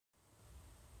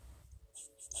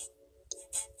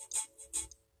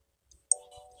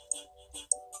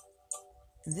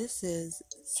This is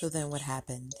So Then What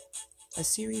Happened, a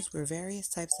series where various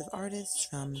types of artists,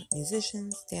 from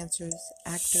musicians, dancers,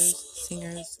 actors,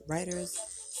 singers, writers,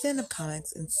 stand-up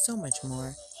comics, and so much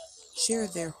more, share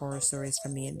their horror stories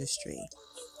from the industry.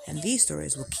 And these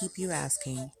stories will keep you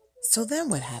asking, so then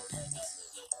what happened?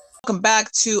 Welcome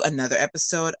back to another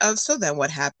episode of So Then What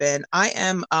Happened. I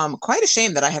am quite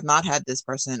ashamed that I have not had this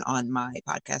person on my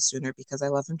podcast sooner because I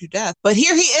love him to death. But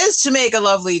here he is to make a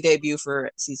lovely debut for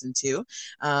season two.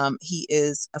 He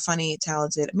is a funny,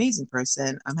 talented, amazing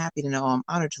person. I'm happy to know him,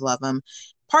 honored to love him.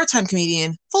 Part-time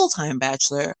comedian, full-time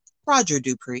bachelor, Roger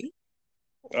Dupree.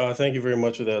 Thank you very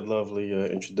much for that lovely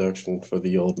introduction for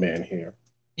the old man here.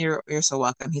 You're so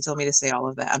welcome. He told me to say all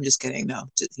of that. I'm just kidding. No,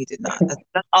 he did not.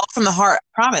 That's all from the heart.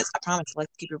 I promise. I promise. I like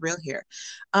to keep it real here.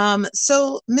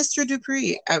 So Mr.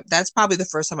 Dupree, that's probably the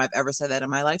first time I've ever said that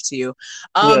in my life to you.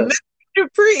 Yes. Mr.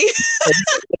 Dupree.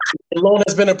 The loan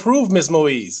has been approved, Miss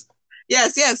Moise.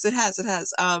 Yes, it has. It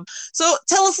has. So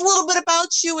tell us a little bit about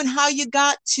you and how you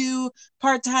got to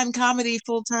part-time comedy,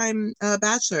 full-time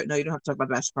bachelor. No, you don't have to talk about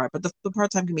the bachelor part, but the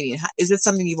part-time comedian. Is it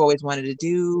something you've always wanted to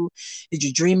do? Did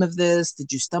you dream of this?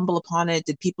 Did you stumble upon it?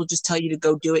 Did people just tell you to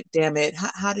go do it? Damn it.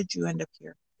 How did you end up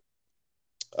here?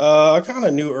 I kind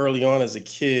of knew early on as a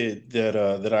kid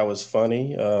that I was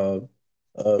funny.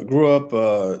 Grew up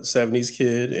 '70s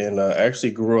kid, and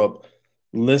actually grew up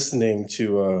listening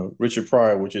to Richard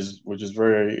Pryor, which is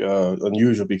very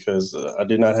unusual because I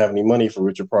did not have any money for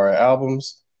Richard Pryor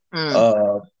albums, Mm.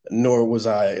 uh, nor was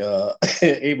I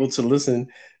able to listen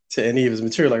to any of his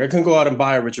material. Like I couldn't go out and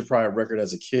buy a Richard Pryor record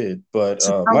as a kid, but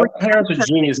So how my were parents are you accessing?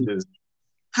 geniuses.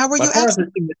 How were My you parents are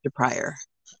accessing Mr. Pryor?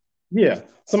 Yeah.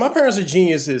 So my parents are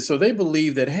geniuses. So they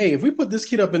believe that, hey, if we put this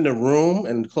kid up in the room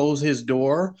and close his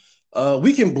door,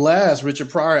 we can blast Richard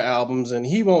Pryor albums and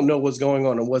he won't know what's going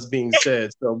on and what's being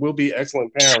said. So we'll be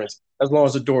excellent parents as long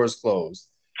as the door is closed.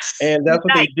 And that's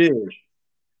what they Nice, did.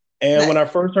 And nice. when I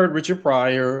first heard Richard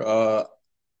Pryor,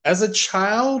 as a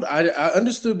child, I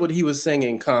understood what he was saying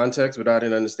in context, but I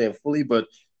didn't understand fully. But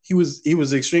he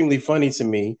was extremely funny to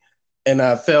me, and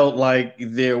I felt like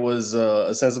there was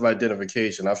a sense of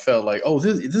identification. I felt like, oh,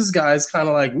 this guy is kind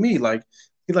of like me. Like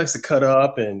he likes to cut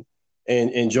up and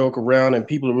joke around, and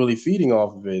people are really feeding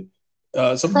off of it.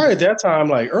 So probably at that time,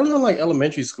 like early on, like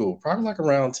elementary school, probably like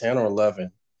around 10 or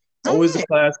 11, Oh, always the nice.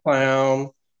 class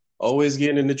clown, always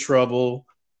getting into trouble,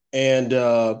 and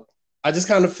I just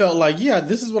kind of felt like, yeah,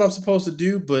 this is what I'm supposed to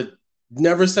do, but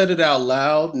never said it out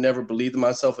loud, never believed in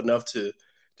myself enough to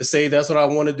say that's what I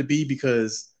wanted to be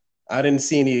because I didn't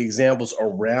see any examples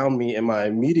around me in my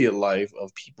immediate life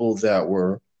of people that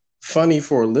were funny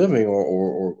for a living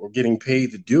or getting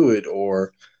paid to do it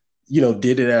or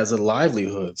did it as a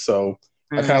livelihood. So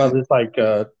I kind of Mm. just like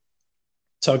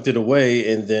tucked it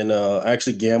away and then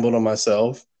actually gambled on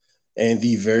myself. And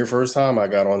the very first time I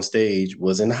got on stage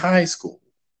was in high school.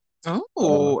 Uh,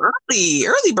 Oh,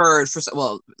 early bird for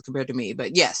well compared to me,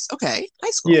 but yes, okay, high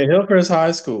school. Yeah, Hillcrest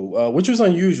High School, which was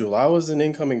unusual. I was an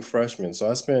incoming freshman, so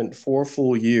I spent 4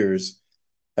 full years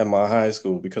at my high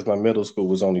school because my middle school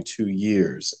was only 2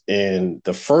 years. And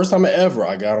the first time ever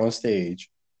I got on stage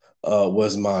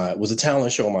was a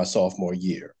talent show my sophomore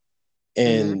year.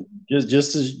 Mm. And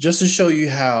just to show you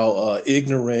how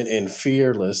ignorant and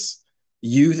fearless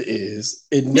youth is,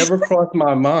 it never crossed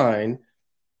my mind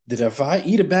that if I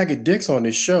eat a bag of dicks on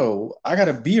this show, I got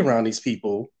to be around these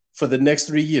people for the next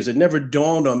 3 years. It never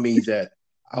dawned on me that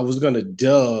I was going to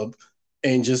dub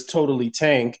and just totally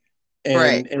tank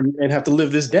Right, and have to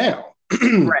live this down.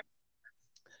 right.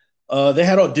 They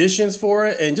had auditions for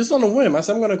it, and just on a whim, I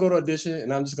said, I'm going to go to audition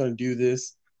and I'm just going to do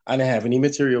this. I didn't have any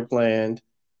material planned.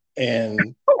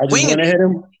 And I just Winging went it. ahead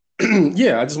and,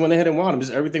 yeah, I just went ahead and won them.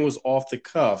 Just everything was off the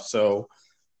cuff. So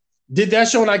did that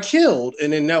show and I killed.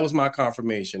 And then that was my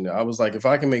confirmation. I was like, if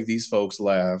I can make these folks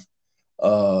laugh,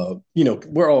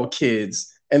 we're all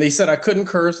kids. And they said I couldn't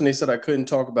curse and they said I couldn't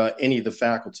talk about any of the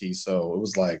faculty. So it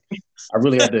was like, I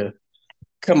really had to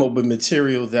come up with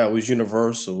material that was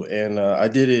universal. And I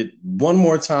did it one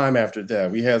more time after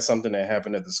that. We had something that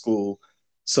happened at the school.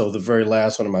 So the very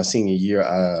last one of my senior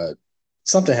year,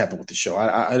 something happened with the show.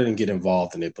 I didn't get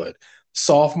involved in it, but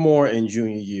sophomore and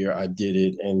junior year, I did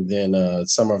it. And then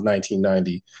summer of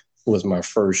 1990 was my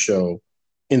first show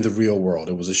in the real world.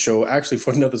 It was a show actually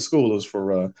for another school. It was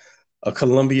for a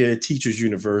Columbia Teachers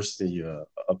University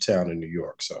uptown in New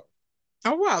York. So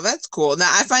Oh wow, that's cool.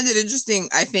 Now I find it interesting.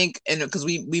 I think, and because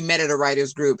we met at a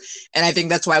writers group, and I think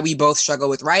that's why we both struggle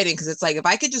with writing. Because it's like if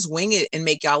I could just wing it and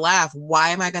make y'all laugh, why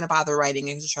am I going to bother writing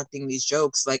and constructing these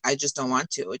jokes? Like I just don't want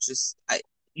to. It's just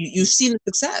you've seen the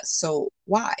success. So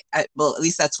why? Well, at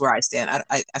least that's where I stand.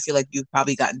 I feel like you've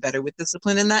probably gotten better with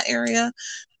discipline in that area,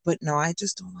 but no, I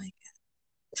just don't like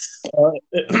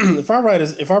If I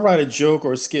write a joke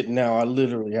or a skit now, I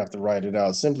literally have to write it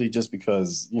out simply just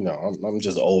because I'm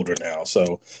just older now.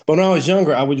 So, but when I was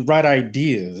younger, I would write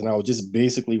ideas and I would just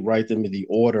basically write them in the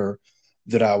order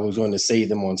that I was going to say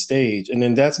them on stage, and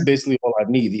then that's basically all I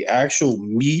need. The actual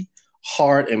meat,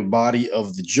 heart, and body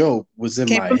of the joke was in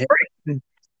came my from head. brain.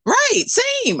 Right,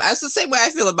 same. That's the same way I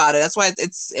feel about it. That's why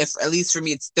it's if at least for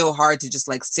me, it's still hard to just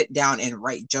like sit down and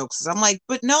write jokes. 'Cause I'm like,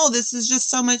 but no, this is just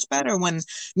so much better when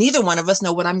neither one of us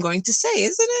know what I'm going to say,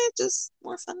 isn't it? Just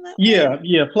more fun that way. Yeah,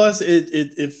 yeah. Plus,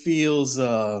 it feels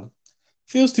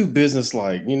too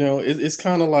businesslike. It's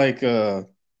kind of like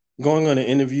going on an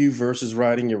interview versus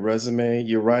writing your resume.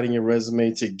 You're writing your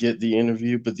resume to get the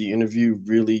interview, but the interview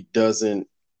really doesn't.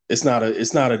 It's not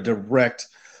a direct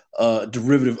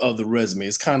derivative of the resume.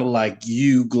 It's kind of like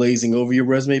you glazing over your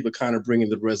resume, but kind of bringing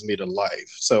the resume to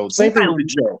life. So Oh, same thing I with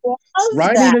the joke. love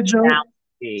Writing that a joke.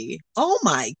 analogy. Oh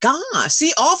my gosh.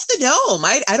 See, off the dome.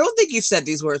 I don't think you've said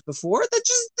these words before.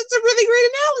 That's a really great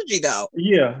analogy though.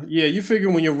 Yeah, yeah. You figure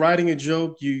when you're writing a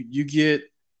joke, you get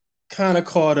kind of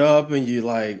caught up and you're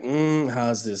like,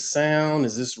 how's this sound?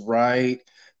 Is this right?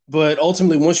 But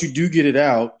ultimately, once you do get it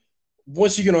out,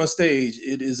 once you get on stage,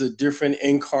 it is a different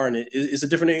incarnate. It's a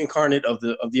different incarnate of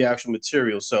the actual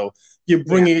material. So you're Yeah.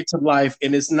 bringing it to life,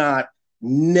 and it's not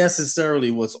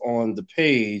necessarily what's on the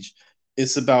page.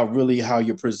 It's about really how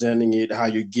you're presenting it, how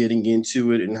you're getting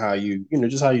into it, and how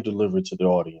just how you deliver it to the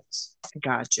audience.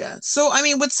 Gotcha. So, I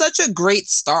mean, with such a great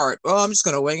start, well, I'm just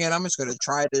gonna wing it. I'm just gonna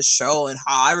try this show, and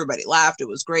how everybody laughed. It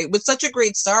was great. With such a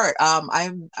great start,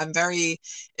 I'm very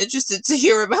interested to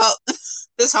hear about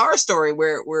this horror story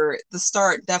where the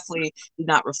start definitely did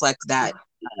not reflect that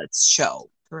show.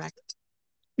 Correct.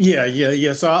 Yeah, yeah,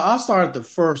 yeah. So I'll start at the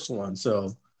first one.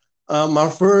 So my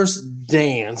first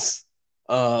dance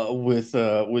with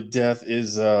death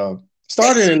is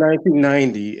started in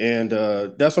 1990, and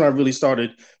that's when I really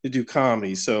started to do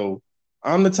comedy. So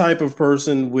I'm the type of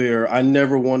person where I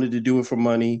never wanted to do it for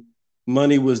money.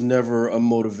 Money was never a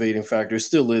motivating factor. It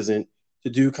still isn't to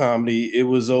do comedy. It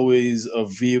was always a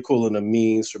vehicle and a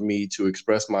means for me to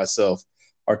express myself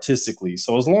artistically.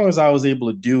 So as long as I was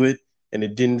able to do it and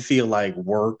it didn't feel like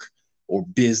work or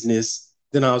business,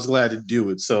 then I was glad to do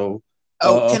it. So,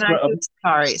 Oh, uh, can I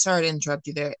just sorry to interrupt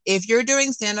you there. If you're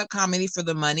doing stand-up comedy for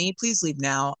the money, please leave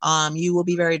now. You will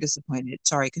be very disappointed.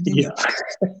 Sorry, yeah, continue.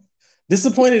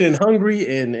 disappointed and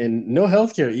hungry and no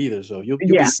healthcare either. So you'll be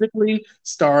Yeah. sickly,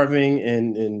 starving,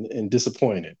 and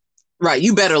disappointed. Right.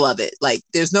 You better love it. Like,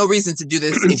 there's no reason to do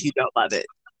this if you don't love it.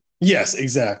 Yes,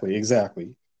 exactly,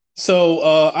 exactly. So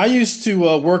I used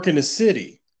to work in the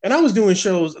city, and I was doing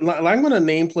shows. I'm going to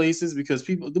name places because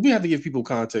we have to give people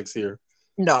context here.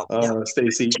 No, no.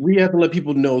 Stacy, we have to let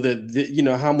people know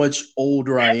that how much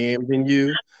older I am than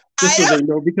you, just so I they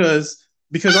know because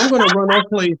I'm going to run off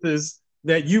places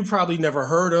that you probably never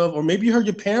heard of, or maybe you heard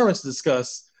your parents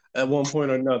discuss at one point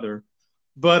or another.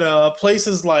 But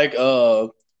places like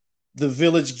the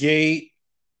Village Gate.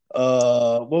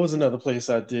 What was another place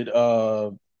I did?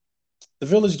 The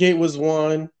Village Gate was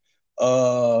one.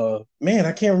 Man,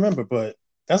 I can't remember, but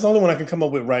that's the only one I can come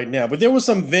up with right now. But there were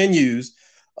some venues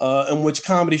in which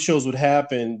comedy shows would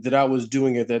happen that I was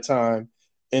doing at that time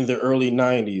in the early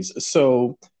 90s.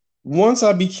 So once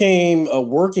I became a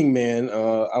working man,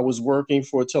 I was working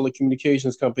for a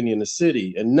telecommunications company in the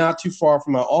city, and not too far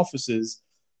from my offices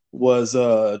was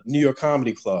New York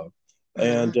Comedy Club. mm.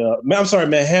 And I'm sorry,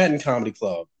 Manhattan Comedy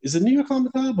Club. Is it New York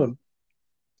Comedy Club? Or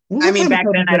I what mean, kind of back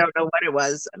club then is I that? don't know what it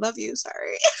was. I love you.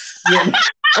 Sorry. Yeah,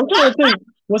 I'm trying to think.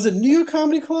 Was it New York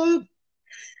Comedy Club?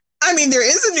 I mean, there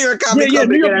is a New York Yeah, Comedy yeah, Club,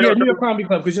 but New again, York, I yeah, don't New York know. Comedy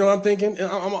Club. Because what I'm thinking.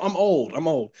 I'm old. I'm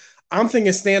old. I'm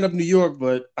thinking stand up New York,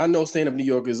 but I know stand up New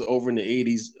York is over in the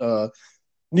 '80s.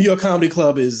 New York Comedy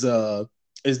Club is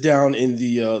down in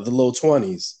the low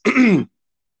 20s,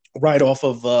 right off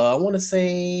of I want to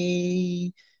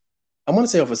say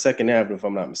off of Second Avenue if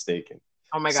I'm not mistaken.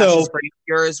 Oh my gosh, his So brain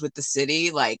yours with the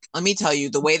city. Like, let me tell you,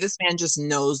 the way this man just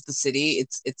knows the city,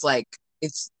 it's like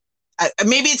it's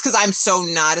maybe it's because I'm so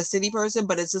not a city person,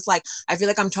 but it's just like I feel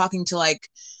like I'm talking to like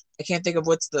I can't think of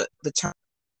what's the term.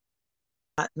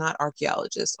 Not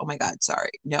archaeologist. Oh my God,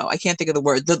 sorry. No, I can't think of the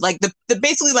word. The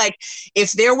basically like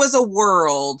if there was a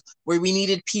world where we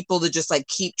needed people to just like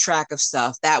keep track of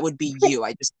stuff, that would be you.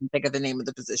 I just can't think of the name of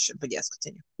the position. But yes,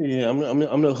 continue. yeah,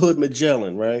 I'm the Hood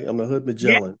Magellan, right? I'm the Hood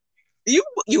Yeah, Magellan. you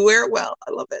wear it well.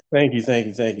 I love it. Thank you, thank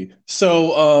you, thank you.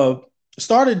 So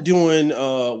started doing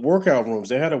workout rooms.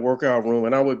 They had a workout room,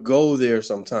 and I would go there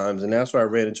sometimes, and that's where I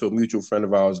ran into a mutual friend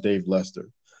of ours, Dave Lester.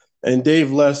 And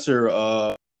Dave Lester,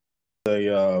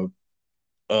 the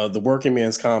working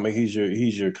man's comic. He's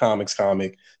your comics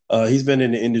comic. He's been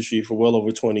in the industry for well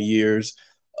over 20 years.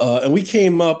 And we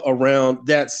came up around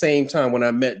that same time when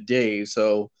I met Dave.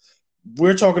 So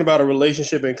we're talking about a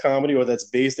relationship in comedy, or that's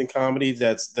based in comedy,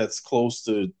 that's close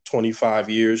to 25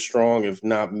 years strong, if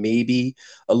not maybe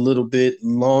a little bit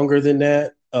longer than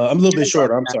that. I'm a little bit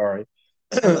shorter, I'm sorry.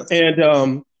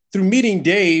 And through meeting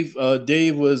Dave,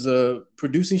 Dave was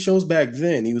producing shows back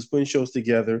then. He was putting shows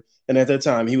together, and at that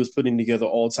time, he was putting together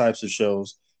all types of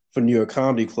shows for New York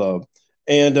Comedy Club,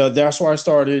 and that's why I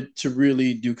started to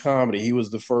really do comedy. He was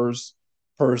the first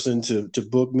person to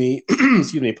book me,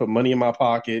 excuse me, put money in my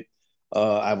pocket.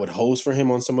 I would host for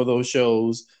him on some of those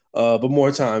shows, but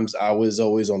more times I was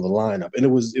always on the lineup, and it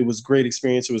was great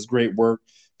experience. It was great work.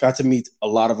 Got to meet a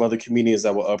lot of other comedians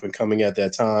that were up and coming at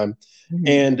that time, Mhm.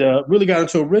 and really got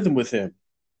into a rhythm with him.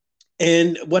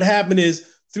 And what happened is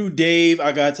through Dave,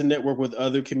 I got to network with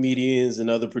other comedians and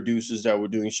other producers that were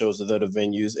doing shows at other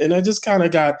venues. And I just kind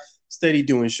of got steady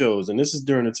doing shows. And this is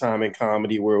during a time in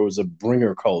comedy where it was a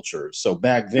bringer culture. So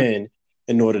back then,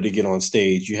 in order to get on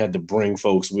stage, you had to bring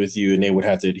folks with you, and they would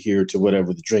have to adhere to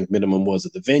whatever the drink minimum was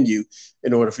at the venue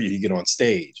in order for you to get on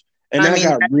stage. And I that mean,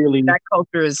 got really, that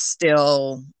culture is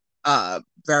still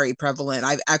very prevalent.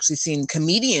 I've actually seen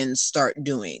comedians start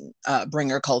doing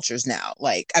bringer cultures now.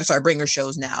 Like, I'm sorry, bringer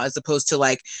shows now, as opposed to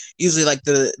like usually like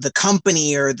the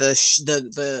company or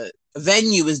the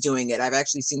venue is doing it. I've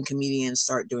actually seen comedians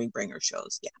start doing bringer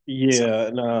shows. Yeah. So yeah.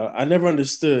 And I never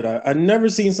understood. I never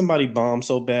seen somebody bomb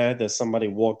so bad that somebody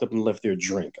walked up and left their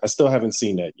drink. I still haven't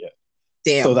seen that yet.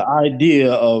 So damn. the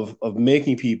idea of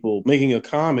making a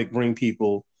comic bring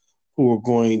people who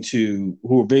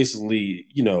are basically,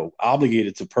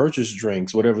 obligated to purchase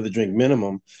drinks, whatever the drink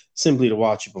minimum, simply to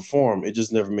watch you perform, it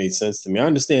just never made sense to me. I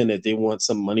understand that they want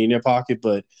some money in their pocket,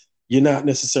 but you're not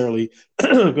necessarily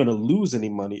going to lose any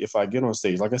money if I get on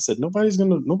stage. Like I said, who's going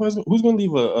to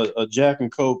leave a Jack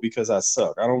and Coke because I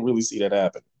suck. I don't really see that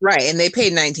happen. Right. And they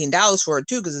paid $19 for it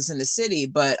too, because it's in the city.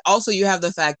 But also you have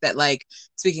the fact that, like,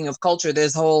 speaking of culture,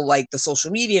 there's whole like the social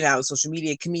media now, social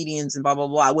media comedians and blah blah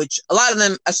blah, which a lot of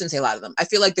them, I shouldn't say a lot of them. I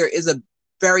feel like there is a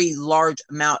very large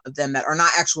amount of them that are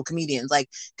not actual comedians. Like,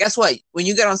 guess what? When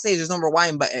you get on stage, there's no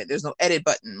rewind button, there's no edit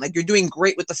button. Like, you're doing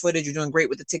great with the footage, you're doing great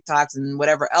with the TikToks and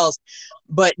whatever else.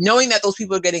 But knowing that those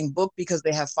people are getting booked because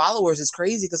they have followers is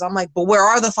crazy. Because I'm like, but where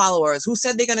are the followers? Who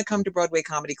said they're gonna come to Broadway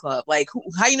Comedy Club? Like,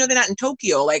 how you know they're not in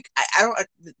Tokyo? Like, I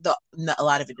don't. A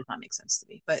lot of it does not make sense to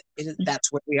me. But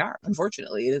that's where we are.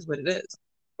 Unfortunately, it is what it is.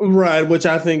 Right, which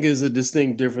I think is a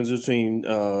distinct difference between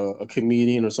a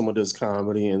comedian or someone that does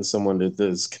comedy and someone that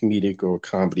does comedic or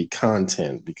comedy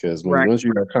content. Because Right. once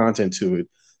you add content to it,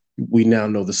 we now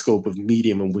know the scope of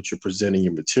medium in which you're presenting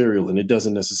your material, and it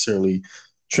doesn't necessarily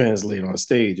translate on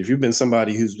stage. If you've been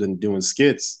somebody who's been doing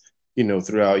skits,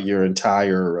 throughout your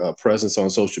entire presence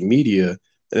on social media,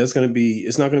 it's not going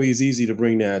to be as easy to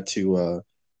bring that to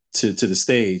the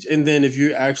stage. And then if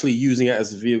you're actually using it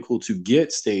as a vehicle to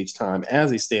get stage time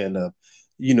as a stand up,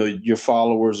 your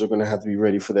followers are going to have to be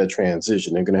ready for that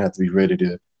transition. They're going to have to be ready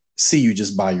to see you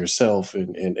just by yourself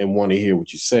and want to hear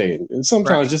what you say. And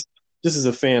sometimes Right. just as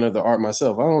a fan of the art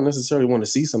myself, I don't necessarily want to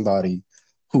see somebody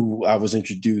who I was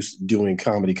introduced doing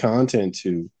comedy content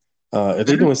to. If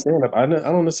they're Mhm. doing stand up, I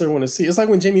don't necessarily want to see. It's like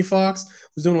when Jamie Foxx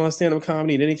was doing a lot of stand up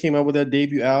comedy, and then he came out with that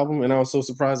debut album, and I was so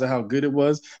surprised at how good it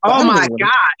was. But Oh my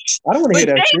gosh. I don't want to But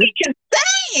hear that shit. Jamie can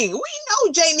sing. We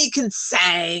know Jamie can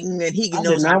sing and he I did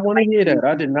knows how to not want to write hear that. I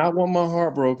music. did not want my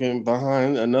heart broken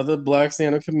behind another black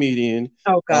stand-up comedian.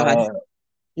 Oh God. Uh,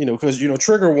 because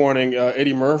trigger warning.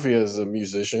 Eddie Murphy is a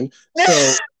musician,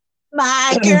 so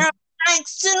My girl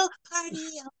likes to party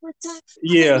all the time.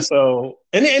 yeah. So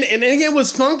and it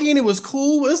was funky and it was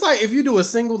cool. It's like if you do a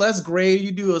single, that's great.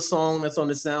 You do a song that's on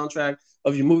the soundtrack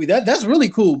of your movie, that's really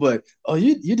cool. But oh,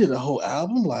 you did a whole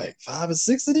album, like 5 or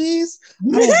 6 of these.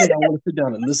 I don't think I want to sit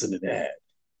down and listen to that.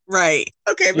 Right.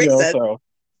 Okay, You makes know, sense.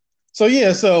 so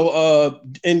yeah,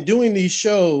 in doing these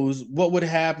shows, what would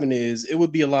happen is it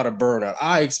would be a lot of burnout.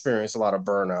 I experienced a lot of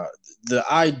burnout. The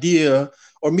idea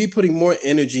or me putting more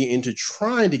energy into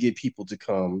trying to get people to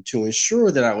come to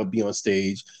ensure that I would be on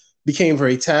stage became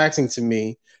very taxing to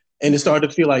me. And it Mhm. started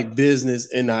to feel like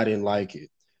business, and I didn't like it.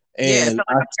 Yeah, it And felt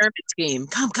like a pyramid scheme.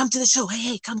 Come to the show.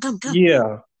 Hey, come.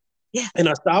 yeah, Yeah. and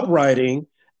I stopped writing,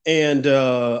 and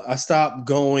I stopped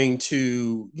going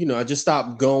to, I just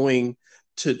stopped going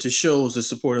to shows to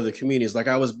support other comedians. Like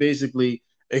I was basically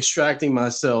extracting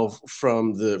myself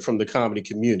from the comedy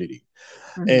community.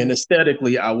 Mhm. And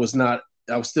aesthetically, I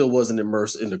still wasn't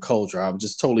immersed in the culture. I was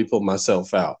just totally put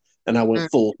myself out, and I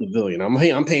went full civilian.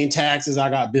 I'm paying taxes. I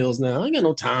got bills now. I ain't got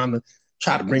no time to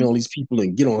try to bring all these people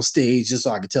and get on stage just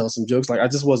so I could tell some jokes. Like I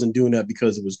just wasn't doing that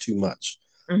because it was too much.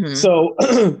 Mhm. So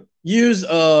years,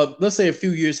 let's say a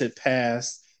few years had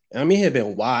passed. I mean, it had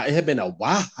been while. It had been a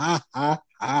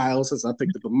while since I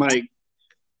picked up a mic.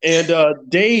 And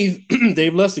Dave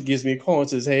Dave Lester gives me a call and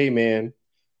says, "Hey man,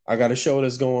 I got a show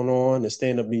that's going on in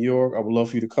Stand Up New York. I would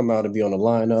love for you to come out and be on the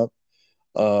lineup.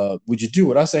 Would you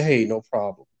do it?" I said, "Hey, no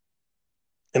problem."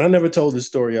 And I never told this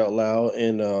story out loud,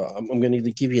 and I'm going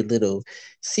to give you a little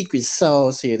secret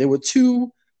sauce here. There were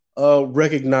two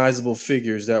recognizable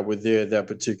figures that were there that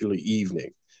particular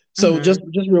evening. So just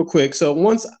real quick. So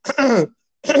once,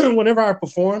 whenever I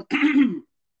perform,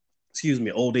 excuse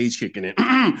me, old age kicking in.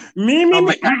 Oh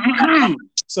my God.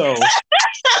 So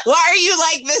Why are you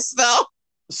like this though?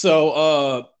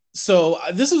 So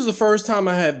this was the first time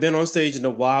I had been on stage in a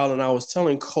while, and I was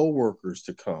telling coworkers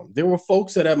to come. There were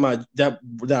folks that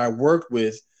I worked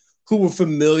with who were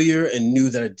familiar and knew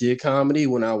that I did comedy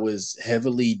when I was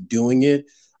heavily doing it.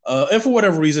 And for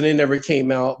whatever reason, it never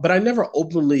came out. But I never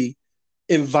openly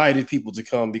invited people to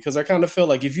come because I kind of felt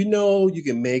like if you know you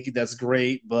can make it, that's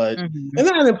great. But and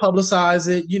then I didn't publicize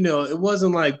it. It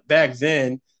wasn't like back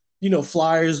then.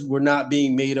 Flyers were not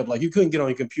being made up. Like you couldn't get on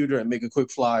your computer and make a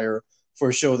quick flyer for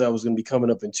a show that was going to be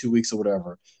coming up in 2 weeks or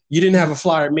whatever. You didn't have a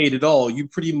flyer made at all. You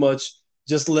pretty much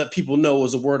just let people know it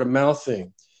was a word of mouth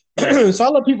thing. So I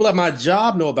let people at my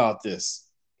job know about this.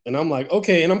 And I'm like,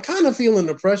 okay. And I'm kind of feeling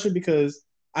the pressure because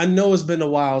I know it's been a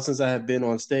while since I have been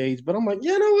on stage, but I'm like,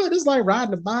 you know what? It's like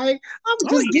riding a bike. I'm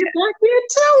just get back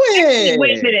into it.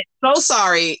 Wait a minute. So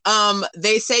sorry.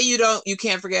 They say you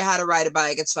can't forget how to ride a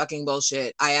bike. It's fucking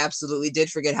bullshit. I absolutely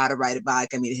did forget how to ride a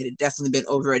bike. I mean, it had definitely been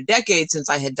over a decade since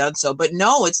I had done so. But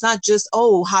no, it's not just,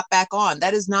 hop back on.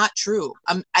 That is not true.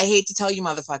 I hate to tell you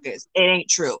motherfuckers. It ain't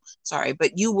true. Sorry,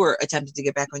 but you were attempting to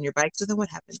get back on your bike. So then what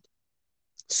happened?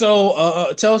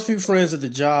 So tell a few friends at the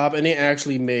job, and they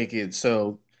actually make it.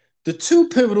 So the two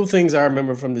pivotal things I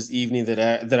remember from this evening that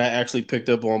I actually picked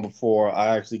up on before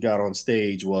I actually got on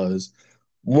stage was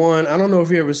one. I don't know if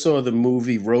you ever saw the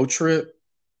movie Road Trip.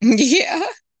 Yeah.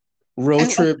 Road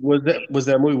Trip was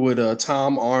that movie with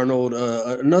Tom Arnold,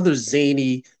 another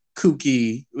zany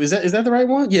kooky. Is that the right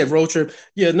one? Yeah, Road Trip.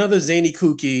 Yeah, another zany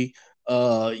kooky,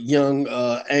 young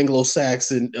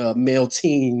Anglo-Saxon male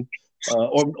teen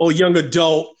or young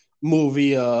adult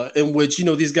movie in which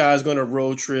these guys going to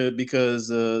road trip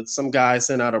because some guy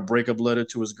sent out a breakup letter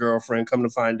to his girlfriend. Come to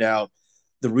find out,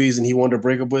 the reason he wanted to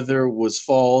break up with her was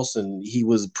false, and he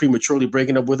was prematurely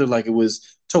breaking up with her, like it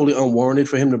was totally unwarranted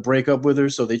for him to break up with her.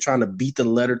 So they trying to beat the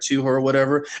letter to her or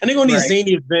whatever, and they go on these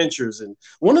zany adventures. And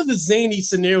one of the zany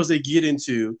scenarios they get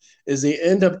into is they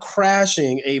end up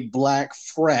crashing a black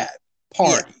frat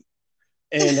party,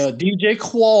 and DJ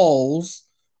Qualls,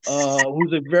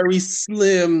 who's a very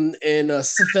slim and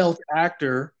svelte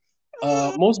actor.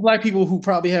 Most black people who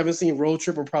probably haven't seen Road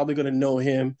Trip are probably going to know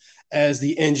him as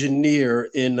the engineer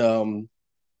in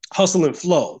Hustle and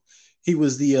Flow. He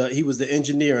was the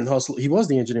engineer in Hustle. He was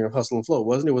the engineer of Hustle and Flow,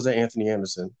 wasn't it? Was that Anthony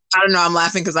Anderson? I don't know. I'm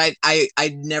laughing because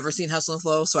I'd never seen Hustle and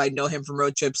Flow, so I know him from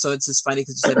Road Trip. So it's just funny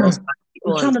because you said most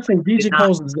people. I'm trying to think. DJ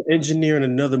Qualls was the engineer in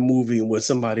another movie where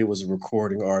somebody was a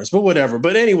recording artist, but whatever.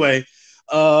 But anyway,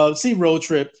 see Road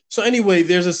Trip. So anyway,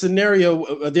 there's a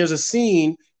scenario. There's a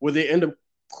scene where they end up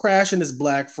crashing this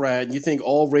black frat, and you think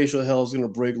all racial hell is going to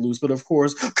break loose, but of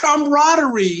course,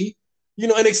 camaraderie,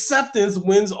 and acceptance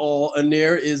wins all. And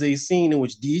there is a scene in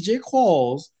which DJ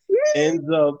Qualls ends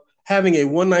up having a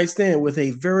one-night stand with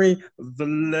a very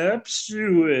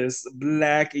voluptuous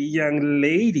black young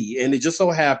lady, and it just so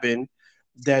happened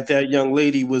that young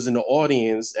lady was in the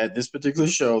audience at this particular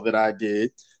show that I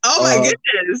did. Oh my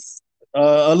goodness.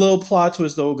 A little plot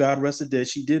twist, though. God rest her dead.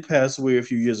 She did pass away a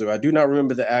few years ago. I do not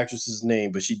remember the actress's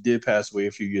name, but she did pass away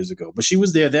a few years ago. But she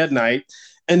was there that night.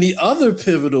 And the other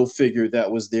pivotal figure that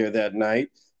was there that night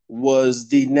was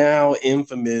the now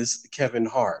infamous Kevin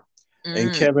Hart.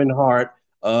 And Kevin Hart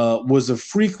was a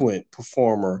frequent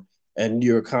performer at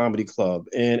New York Comedy Club.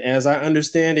 And as I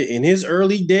understand it, in his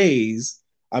early days,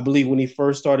 I believe when he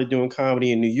first started doing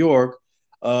comedy in New York,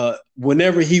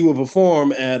 whenever he would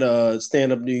perform at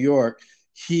Stand Up New York,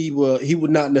 he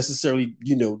would not necessarily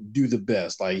do the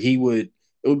best. Like it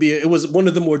was one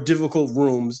of the more difficult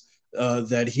rooms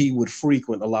that he would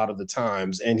frequent a lot of the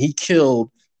times, and he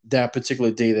killed that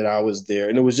particular day that I was there.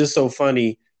 And it was just so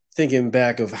funny thinking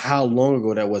back of how long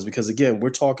ago that was, because again, we're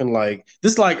talking like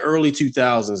this is like early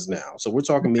 2000s now. So we're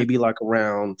talking maybe like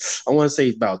around, I want to say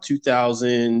about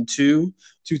 2002,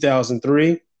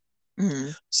 2003. Mm-hmm.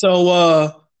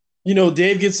 So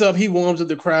Dave gets up, he warms up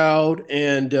the crowd,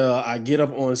 and I get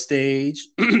up on stage.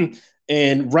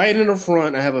 And right in the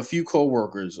front, I have a few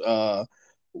coworkers. Two of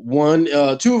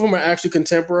them are actually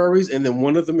contemporaries, and then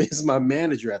one of them is my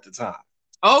manager at the time.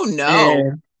 Oh no!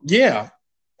 And yeah,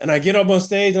 and I get up on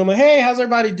stage, and I'm like, "Hey, how's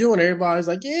everybody doing?" Everybody's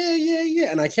like, "Yeah, yeah,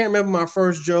 yeah." And I can't remember my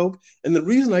first joke, and the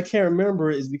reason I can't remember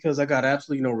is because I got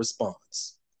absolutely no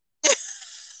response.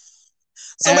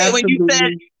 So wait,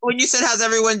 when you said how's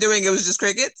everyone doing, it was just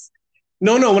crickets?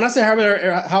 No. When I said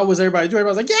how was everybody doing,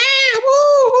 everybody was like, "Yeah,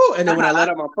 woo, woo." And then when I let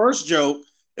out my first joke,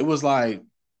 it was like,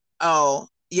 oh,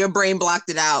 your brain blocked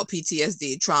it out.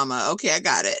 PTSD, trauma. Okay, I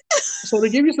got it. So to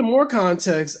give you some more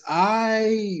context,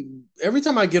 every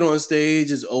time I get on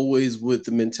stage is always with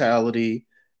the mentality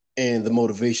and the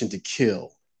motivation to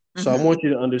kill. So I want you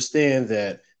to understand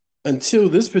that until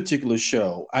this particular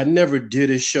show, I never did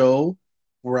a show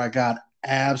where I got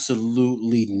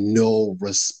absolutely no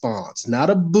response.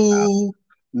 Not a boo,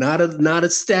 not a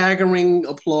staggering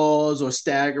applause or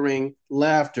staggering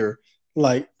laughter,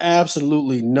 like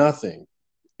absolutely nothing.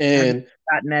 And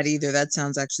gotten that either. That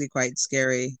sounds actually quite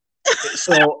scary.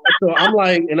 so I'm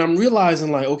like, and I'm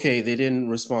realizing like, okay, they didn't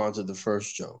respond to the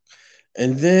first joke.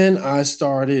 And then I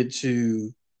started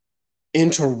to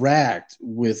interact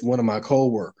with one of my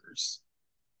coworkers.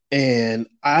 And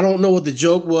I don't know what the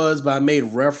joke was, but I made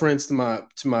reference to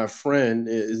my friend.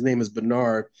 His name is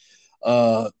Bernard.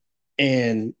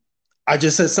 And I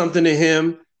just said something to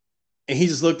him, and he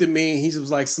just looked at me, and he just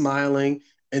was like smiling,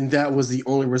 and that was the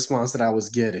only response that I was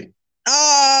getting.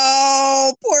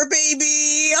 Oh, poor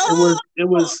baby. Oh. It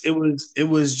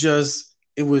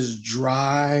was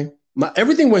dry.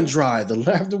 Everything went dry. The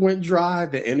laughter went dry.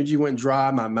 The energy went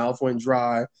dry. My mouth went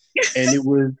dry, and it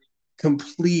was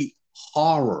complete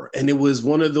horror. And it was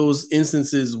one of those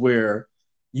instances where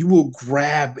you will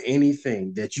grab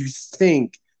anything that you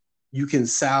think you can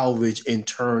salvage and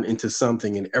turn into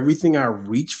something. And everything I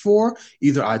reached for,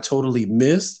 either I totally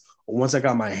missed, or once I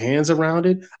got my hands around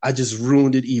it, I just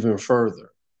ruined it even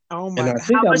further. Oh my God.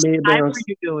 How much time were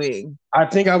you doing? I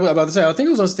think I was about to say, I think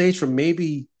it was on stage for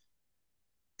maybe,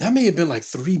 that may have been like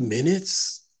 3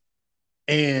 minutes.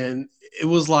 And it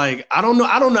was like, I don't know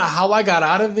how I got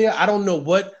out of there. I don't know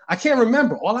what, I can't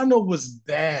remember. All I know was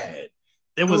bad.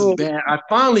 It was bad. I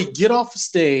finally get off the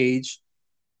stage,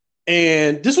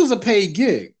 and this was a paid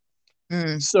gig.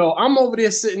 So I'm over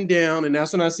there sitting down, and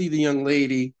that's when I see the young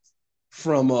lady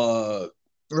from Road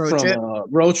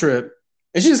Trip.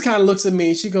 And she just kind of looks at me,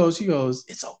 and she goes,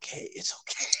 "It's okay. It's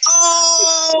okay."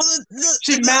 Oh,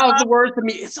 she mouths the words to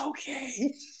me, "It's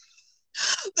okay."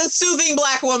 The soothing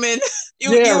Black woman.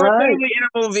 You right. were in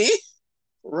a movie.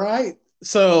 Right.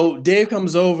 So Dave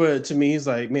comes over to me. He's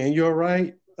like, "Man, you all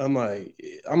right?" I'm like,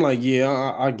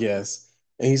 "Yeah, I guess."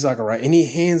 And he's like, "All right." And he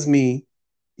hands me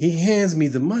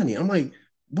the money. I'm like,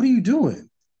 "What are you doing?"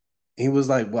 And he was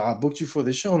like, "Well, I booked you for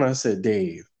the show." And I said,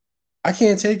 "Dave, I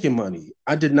can't take your money.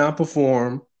 I did not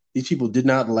perform. These people did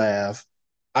not laugh.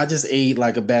 I just ate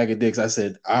like a bag of dicks." I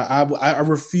said, I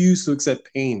refuse to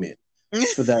accept payment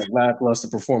for that lackluster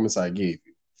performance I gave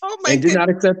you. Oh my and did not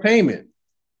accept payment.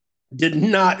 Did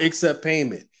not accept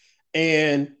payment.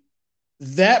 And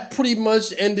that pretty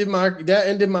much ended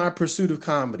my pursuit of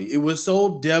comedy. It was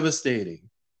so devastating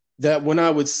that when I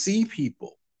would see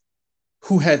people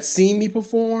who had seen me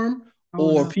perform,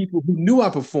 or people who knew I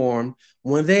performed,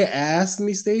 when they asked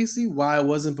me, Stacey, why I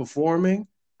wasn't performing,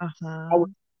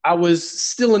 I was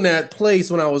still in that place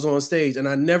when I was on stage, and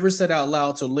I never said out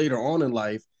loud till later on in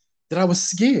life that I was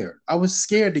scared. I was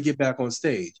scared to get back on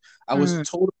stage. I was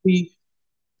totally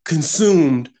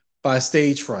consumed by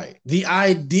stage fright. The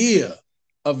idea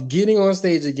of getting on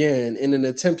stage again in an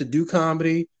attempt to do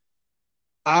comedy,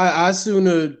 I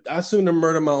sooner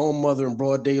murder my own mother in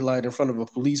broad daylight in front of a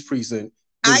police precinct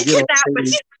than get on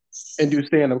stage and do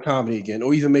stand-up comedy again,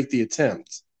 or even make the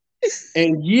attempt.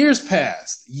 And years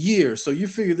passed, years. So you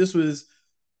figure this was,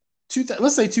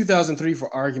 let's say 2003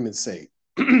 for argument's sake.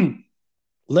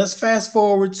 Let's fast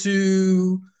forward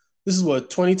to, this is what,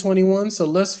 2021? So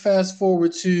let's fast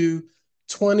forward to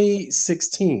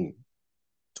 2016.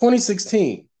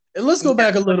 2016. And let's go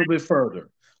back a little bit further.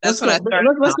 Let's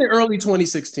say early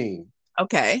 2016.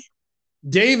 Okay.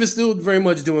 Dave is still very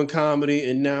much doing comedy,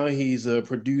 and now he's a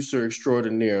producer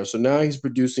extraordinaire. So now he's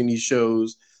producing these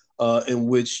shows in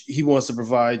which he wants to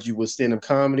provide you with stand-up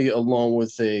comedy along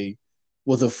with a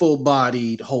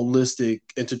full-bodied, holistic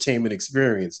entertainment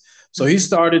experience. So he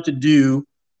started to do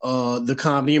the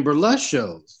comedy and burlesque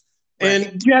shows. Right.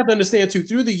 And you have to understand too,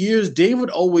 through the years, Dave would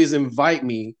always invite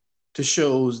me to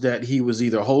shows that he was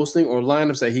either hosting or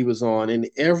lineups that he was on. And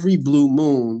every blue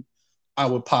moon, I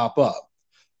would pop up.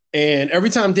 And every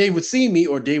time Dave would see me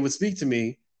or Dave would speak to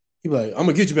me, he'd be like, I'm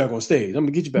gonna get you back on stage. I'm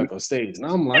gonna get you back on stage. And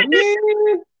I'm like, man,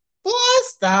 boy,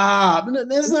 stop.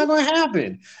 That's not gonna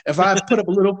happen. If I put up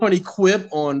a little funny quip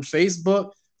on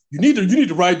Facebook, you need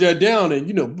to write that down and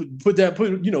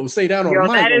say that on Yo,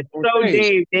 mic. that is on so stage.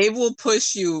 Dave. Dave will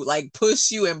push you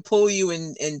and pull you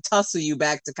and tussle you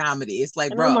back to comedy. It's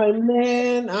like, And bro. I'm like,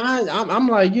 man, I'm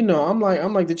like,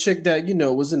 I'm like the chick that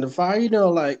was in the fire,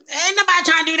 like, ain't nobody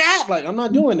trying to do that. Like, I'm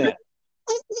not doing that.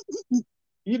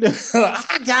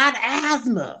 I got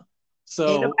asthma. So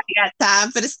ain't nobody got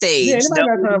time for the stage. Yeah, anybody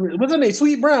got time. What's her name?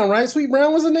 Sweet Brown, right? Sweet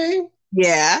Brown was her name?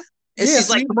 Yeah. And Yeah, she's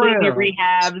like Sweet completely Brown.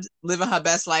 rehabbed, living her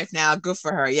best life now. Good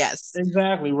for her. Yes.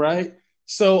 Exactly, right?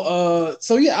 So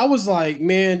yeah, I was like,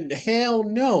 man, hell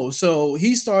no. So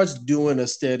he starts doing a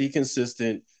steady,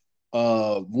 consistent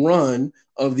run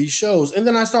of these shows. And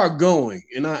then I start going.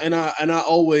 And I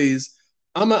always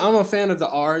I'm a fan of the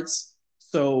arts.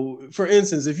 So for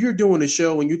instance, if you're doing a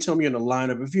show and you tell me in the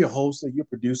lineup, if you're hosting, you're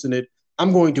producing it,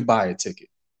 I'm going to buy a ticket.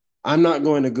 I'm not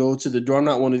going to go to the door. I'm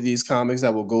not one of these comics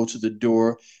that will go to the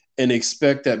door and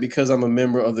expect that because I'm a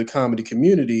member of the comedy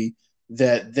community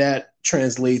that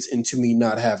translates into me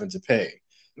not having to pay.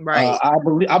 Right.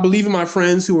 I believe in my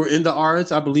friends who are in the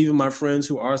arts. I believe in my friends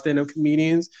who are stand-up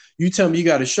comedians. You tell me you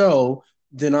got a show,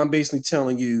 then I'm basically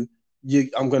telling you,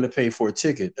 I'm going to pay for a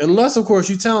ticket. Unless, of course,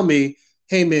 you tell me,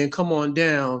 hey, man, come on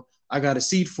down. I got a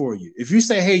seat for you. If you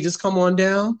say, hey, just come on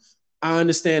down, I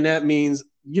understand that means,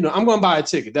 I'm going to buy a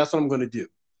ticket. That's what I'm going to do.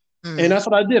 And that's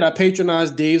what I did. I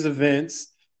patronized Dave's events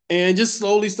and just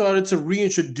slowly started to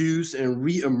reintroduce and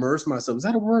re-immerse myself. Is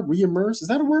that a word? Re-immerse? Is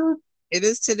that a word? It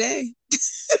is today.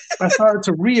 I started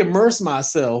to re-immerse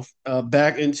myself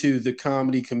back into the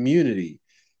comedy community.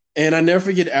 And I never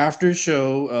forget after a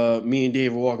show, me and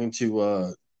Dave were walking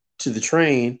to the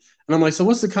train, and I'm like, so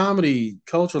what's the comedy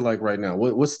culture like right now?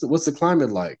 What's the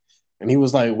climate like? And he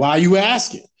was like, why are you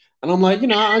asking? And I'm like,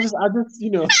 I'm asking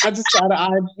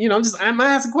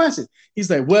a question. He's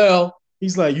like,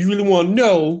 you really want to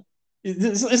know?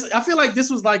 I feel like this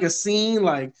was like a scene,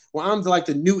 like where I'm like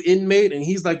the new inmate and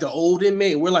he's like the old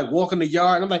inmate, and we're like walking the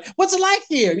yard. And I'm like, what's it like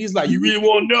here? And he's like, you really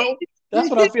want to know? That's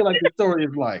what I feel like the story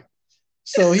is like.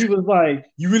 So he was like,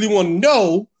 you really want to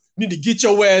know? You need to get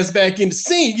your ass back in the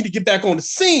scene. You need to get back on the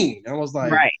scene. And I was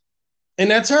like, right.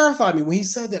 And that terrified me. When he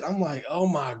said that, I'm like, oh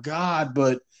my God.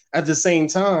 But at the same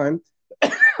time,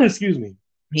 excuse me.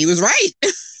 He was right.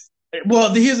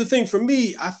 Well, here's the thing. For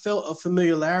me, I felt a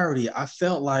familiarity. I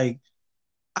felt like,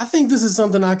 I think this is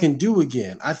something I can do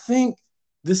again. I think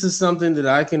this is something that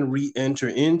I can re-enter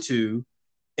into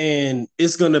and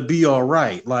it's going to be all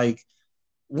right. Like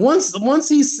once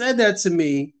he said that to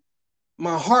me,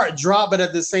 my heart dropped, but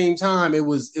at the same time, it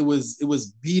was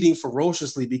beating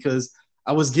ferociously because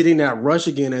I was getting that rush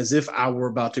again as if I were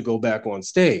about to go back on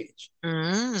stage.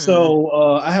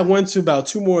 So I had went to about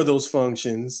 2 more of those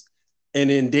functions. And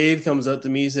then Dave comes up to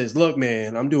me and says, look,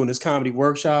 man, I'm doing this comedy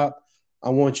workshop. I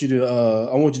want you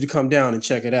to come down and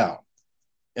check it out.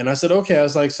 And I said, okay. I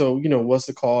was like, so, what's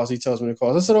the cost? He tells me the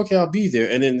cost. I said, okay, I'll be there.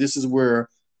 And then this is where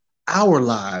our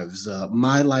lives,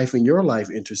 my life and your life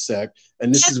intersect.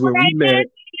 And this is where we met.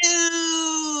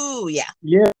 Yeah.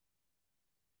 Yeah.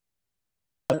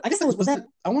 I guess was that,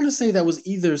 I want to say that was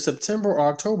either September or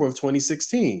October of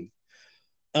 2016.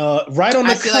 Right on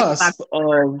the cusp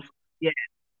of. Yeah.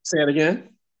 Say it again.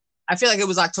 I feel like it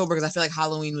was October because I feel like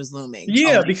Halloween was looming.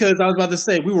 Yeah, because I was about to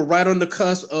say we were right on the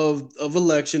cusp of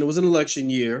election. It was an election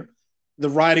year. The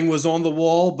writing was on the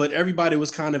wall, but everybody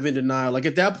was kind of in denial. Like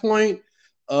at that point,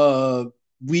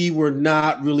 we were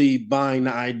not really buying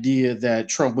the idea that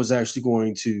Trump was actually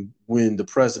going to win the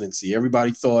presidency.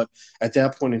 Everybody thought at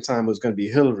that point in time it was going to be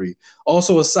Hillary.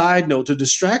 Also, a side note to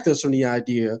distract us from the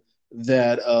idea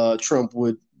that Trump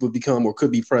would become or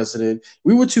could be president,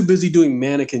 we were too busy doing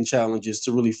mannequin challenges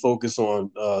to really focus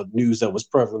on news that was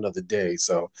prevalent of the day.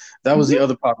 So that was the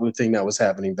other popular thing that was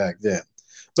happening back then.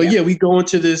 But yeah, we go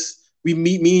into this,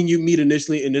 me and you meet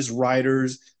initially in this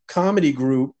writers comedy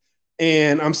group.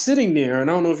 And I'm sitting there, and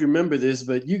I don't know if you remember this,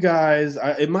 but you guys,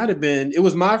 it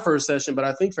was my first session, but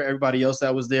I think for everybody else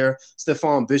that was there,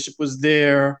 Stefan Bishop was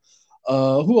there.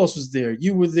 Who else was there?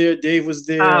 You were there. Dave was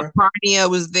there. Barnia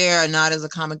was there, not as a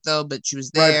comic though, but she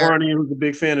was there. Right, Barnia was a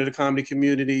big fan of the comedy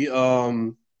community.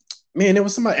 Man, there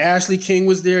was somebody. Ashley King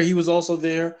was there. He was also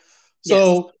there.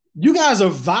 So you guys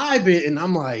are vibing, and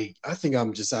I'm like, I think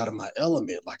I'm just out of my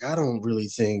element. Like, I don't really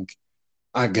think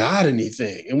I got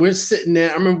anything. And we're sitting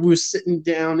there. I remember we were sitting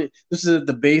down. This is at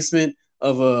the basement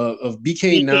of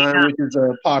BK9, which is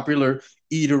a popular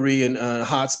eatery and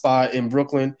hotspot in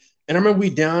Brooklyn. And I remember we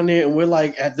down there and we're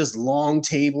like at this long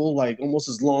table, like almost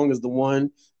as long as the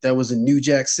one that was in New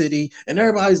Jack City. And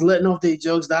everybody's letting off their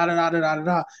jokes, da da da da da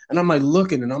da. And I'm like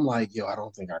looking and I'm like, yo, I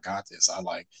don't think I got this.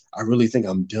 I really think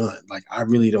I'm done. Like I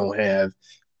really don't have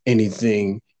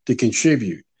anything to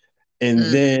contribute. And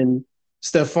then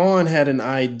Stefan had an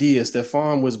idea.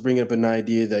 Stefan was bringing up an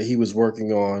idea that he was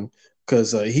working on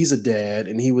because he's a dad,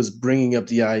 and he was bringing up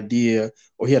the idea,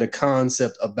 or he had a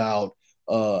concept about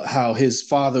how his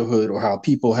fatherhood, or how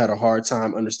people had a hard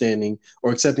time understanding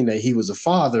or accepting that he was a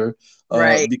father,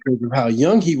 Right. because of how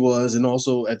young he was, and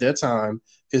also at that time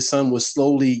his son was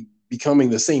slowly becoming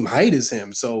the same height as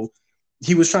him. So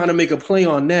he was trying to make a play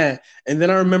on that. And then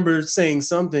I remember saying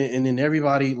something, and then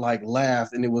everybody like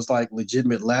laughed, and it was like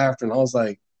legitimate laughter. And I was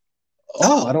like,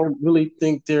 oh, I don't really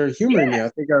think they're humoring me. I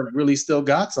think I really still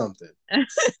got something.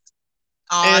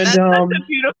 Oh, And that's such a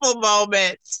beautiful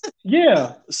moment.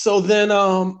 yeah. So then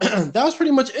that was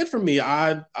pretty much it for me.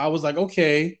 I was like,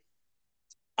 okay,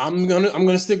 I'm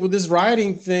gonna stick with this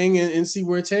writing thing and see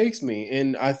where it takes me.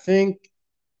 And I think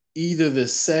either the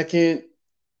second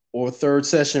or third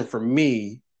session for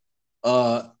me,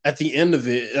 at the end of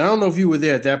it, and I don't know if you were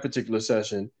there at that particular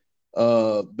session,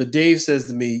 but Dave says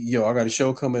to me, yo, I got a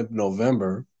show coming up in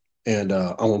November, and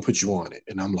I want to put you on it.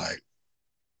 And I'm like,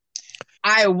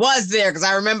 I was there because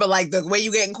I remember like the way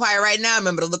you getting quiet right now. I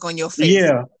remember the look on your face.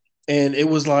 yeah. And it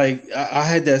was like I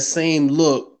had that same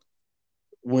look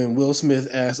when Will Smith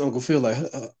asked Uncle Phil, like,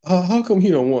 how come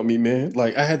he don't want me, man?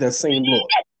 Like I had that same look.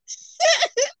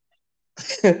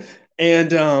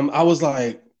 And I was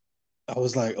like,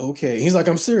 okay. He's like,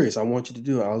 I'm serious. I want you to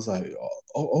do it. I was like,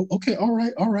 okay, all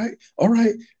right, all right, all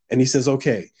right. And he says,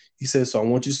 okay. He says, so I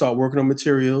want you to start working on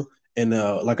material. And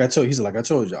like I told you, he said, like I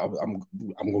told you, I'm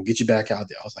gonna get you back out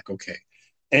there. I was like, okay.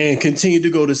 And continued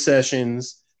to go to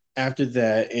sessions after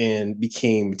that and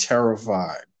became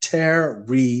terrified. And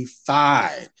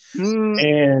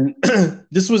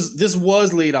this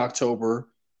was late October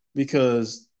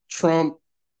because Trump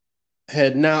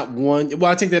had not won.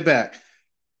 Well, I take that back.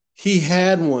 He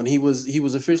had one. He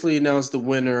was officially announced the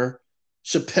winner.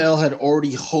 Chappelle had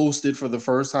already hosted for the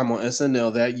first time on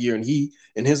SNL that year, and he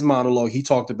in his monologue he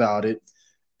talked about it.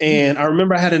 And I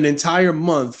remember I had an entire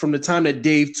month from the time that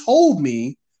Dave told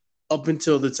me up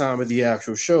until the time of the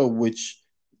actual show, which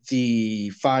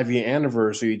the 5-year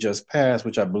anniversary just passed,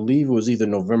 which I believe was either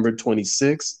November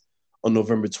 26th or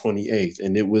November 28th,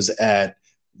 and it was at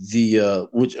the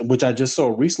which I just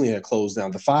saw recently had closed down,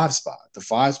 the Five Spot. The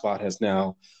Five Spot has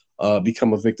now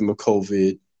become a victim of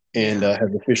COVID and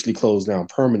has officially closed down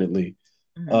permanently.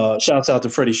 Shouts out to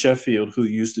Freddie Sheffield, who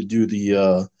used to do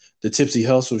the Tipsy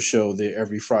Hustle show there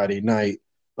every Friday night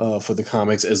for the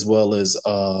comics, as well as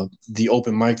the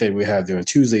open mic that we have there on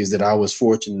Tuesdays that I was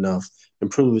fortunate enough and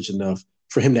privileged enough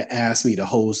for him to ask me to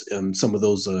host some of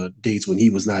those dates when he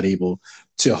was not able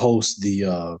to host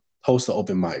the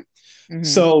open mic.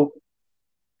 So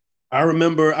I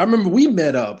remember we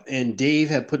met up and Dave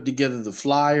had put together the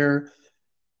flyer,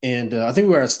 and I think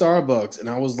we were at Starbucks, and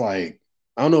I was like,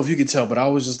 I don't know if you could tell, but I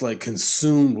was just like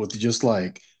consumed with just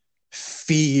like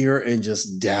fear and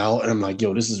just doubt. And I'm like,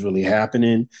 yo, this is really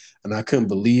happening. And I couldn't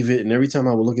believe it. And every time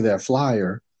I would look at that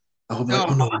flyer, I would be like,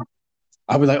 oh no.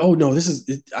 I would be like, oh no, this is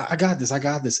it. I got this. I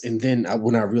got this. And then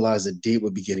when I realized the date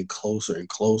would be getting closer and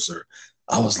closer,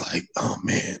 I was like, oh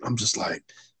man, I'm just like,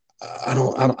 I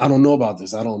don't know about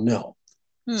this. I don't know.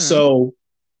 So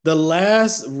the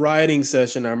last writing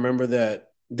session I remember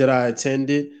that I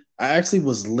attended, I actually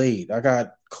was late. I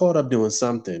got caught up doing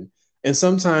something. And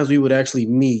sometimes we would actually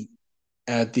meet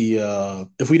at the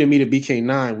if we didn't meet at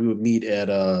BK9, we would meet at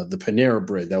the Panera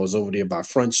Bread that was over there by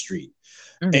Front Street.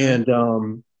 And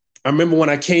I remember when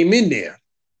I came in there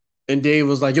and Dave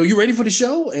was like, yo, you ready for the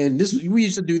show? And we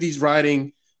used to do these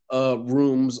writing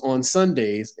rooms on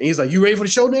Sundays. And he's like, you ready for the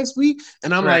show next week?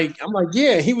 And I'm like,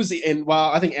 yeah. He was, and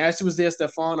while I think Ashley was there,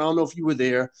 Stefan, I don't know if you were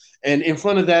there. And in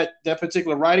front of that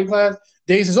particular writing class,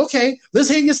 Dave says, okay, let's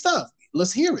hear your stuff.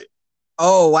 Let's hear it.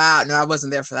 Oh wow. No, I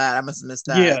wasn't there for that. I must have missed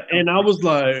that. Yeah, and I was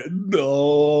like,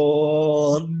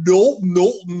 no.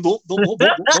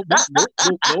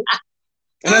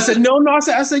 And I said, no. I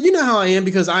said, you know how I am,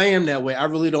 because I am that way. I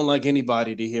really don't like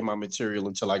anybody to hear my material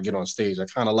until I get on stage. I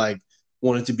kind of like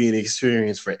want it to be an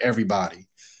experience for everybody.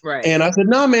 Right. And I said,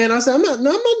 no, man. I said, I'm not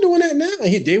doing that now.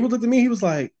 And David looked at me. He was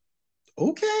like,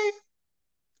 okay.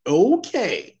 So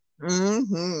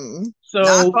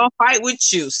not gonna fight with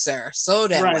you, sir. So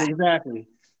that right, way. Exactly.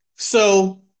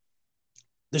 So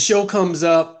the show comes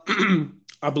up.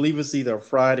 I believe it's either a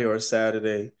Friday or a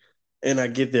Saturday, and I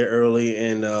get there early.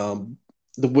 And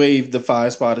the way the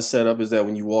five spot is set up is that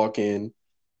when you walk in,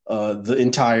 the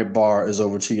entire bar is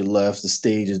over to your left. The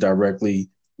stage is directly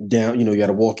down. You got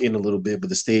to walk in a little bit, but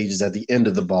the stage is at the end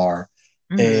of the bar.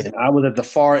 Mhm. And I was at the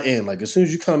far end. Like as soon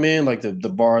as you come in, like the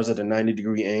bar is at a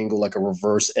 90-degree angle, like a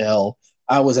reverse L.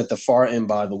 I was at the far end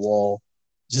by the wall,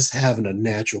 just having a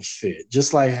natural fit,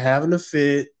 just like having a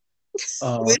fit,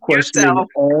 With questioning yourself.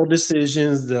 all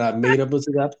decisions that I made up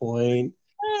until that point.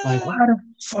 Like, why the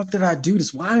fuck did I do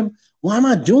this? Why am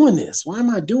I doing this? Why am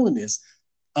I doing this?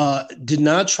 Did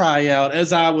not try out,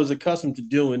 as I was accustomed to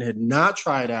doing, had not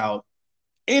tried out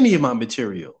any of my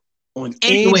material on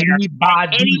Anywhere, at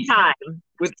anybody. any time,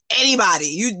 with anybody.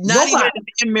 You not even Nobody.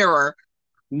 in a mirror.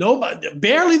 Nobody.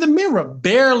 Barely the mirror.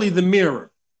 Barely the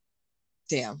mirror.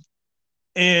 Damn.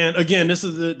 And again, this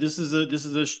is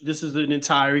an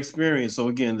entire experience. So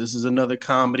again, this is another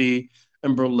comedy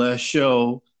and burlesque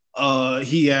show.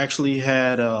 He actually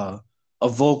had a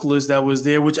vocalist that was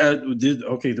there, which I did.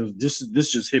 Okay, this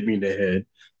just hit me in the head.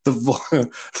 The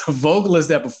vocalist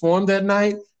that performed that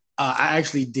night, I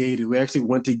actually dated. We actually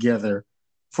went together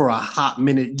for a hot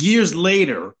minute years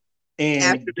later, and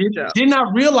After the show. did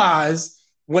not realize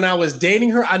when I was dating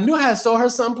her. I knew I saw her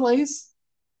someplace,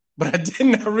 but I did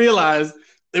not realize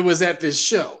it was at this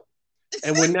show.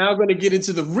 And we're now going to get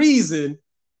into the reason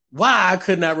why I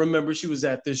could not remember she was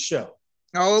at this show.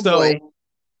 Oh boy.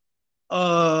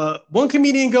 One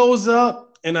comedian goes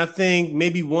up, and I think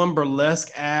maybe one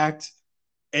burlesque act,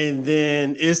 and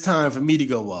then it's time for me to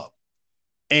go up.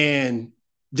 And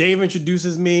Dave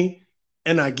introduces me,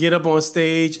 and I get up on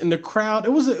stage, and the crowd,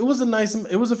 it was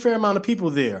a fair amount of people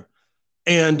there.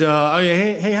 And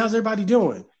hey, how's everybody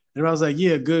doing? And I was like,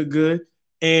 yeah, good.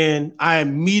 And I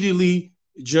immediately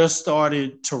just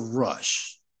started to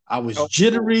rush. I was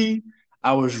jittery,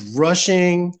 I was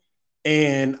rushing,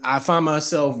 and I found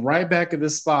myself right back at the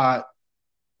spot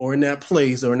or in that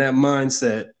place or in that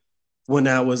mindset when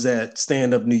I was at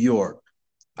Stand Up New York.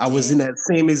 I was in that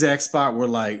same exact spot where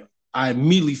like I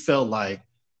immediately felt like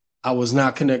I was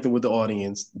not connecting with the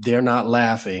audience. They're not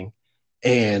laughing.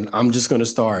 And I'm just going to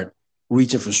start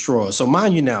reaching for straws. So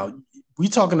mind you now, we're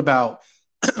talking about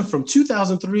from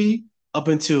 2003 up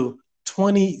until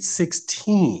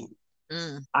 2016.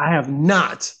 I have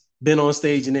not been on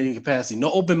stage in any capacity.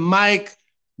 No open mic,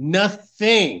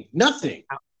 nothing.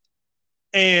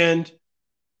 And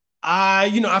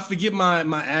I forget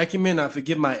my acumen. I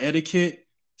forget my etiquette.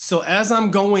 So as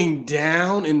I'm going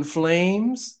down in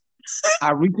flames,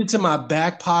 I reach into my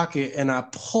back pocket and I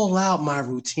pull out my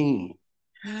routine.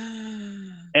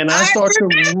 And I start to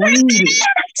read it.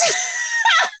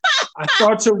 I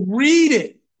start to read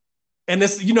it. And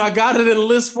it's, I got it in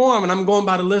list form and I'm going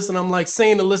by the list and I'm like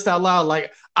saying the list out loud,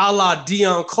 like a la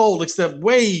Dion Cole, except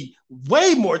way,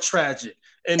 way more tragic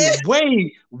and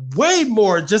way, way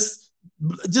more just.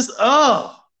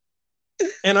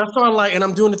 And I started like, and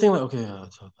I'm doing the thing like, okay, I'll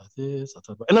talk about this,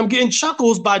 and I'm getting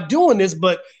chuckles by doing this,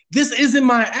 but this isn't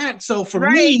my act. So for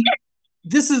me,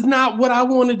 this is not what I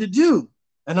wanted to do.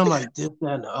 And I'm like, this,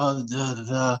 that, and the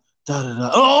other,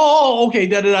 da. Oh, okay,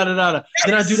 da. Then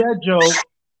I do that joke.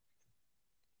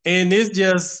 And it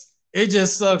just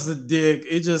sucks a dick.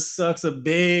 It just sucks a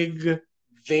big,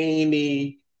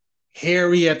 veiny,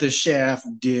 hairy at the shaft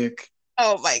dick.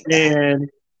 Oh my God. And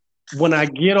when I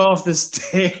get off the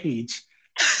stage,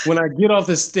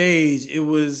 it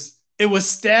was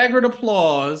staggered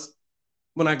applause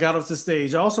when I got off the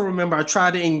stage. I also remember I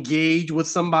tried to engage with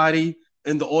somebody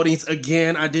in the audience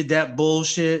again. I did that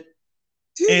bullshit.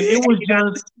 And it was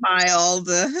just smiled.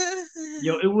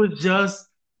 It was just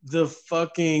the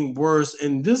fucking worst.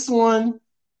 And this one,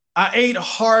 I ate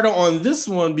harder on this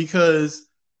one because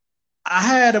I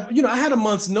had a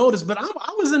month's notice, but I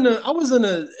was in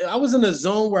a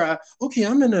zone where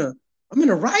I'm in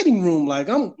a writing room. Like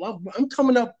I'm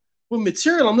coming up with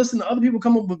material. I'm listening to other people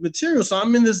come up with material. So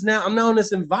I'm now in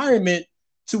this environment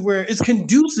to where it's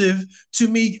conducive to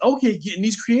me. Okay, getting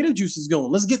these creative juices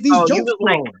going. Let's get these jokes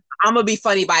flowing. Like, I'm gonna be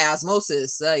funny by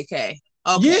osmosis. Okay.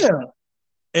 Yeah.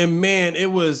 And man,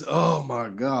 it was, oh my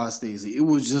God, Stacey. It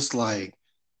was just like,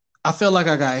 I felt like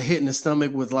I got hit in the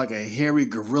stomach with like a hairy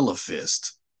gorilla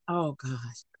fist. Oh God.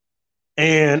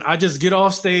 And I just get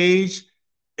off stage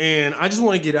and I just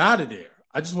want to get out of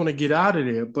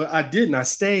there. But I didn't. I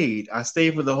stayed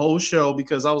for the whole show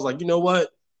because I was like, you know what?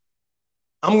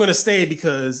 I'm going to stay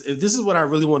because if this is what I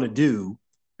really want to do,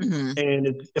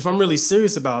 and if I'm really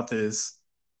serious about this,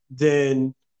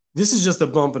 then this is just a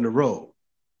bump in the road.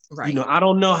 Right. I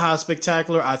don't know how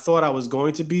spectacular I thought I was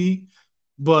going to be,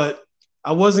 but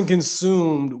I wasn't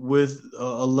consumed with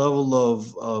a level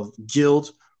of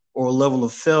guilt or a level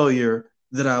of failure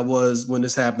that I was when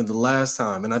this happened the last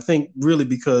time. And I think really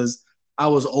because I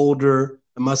was older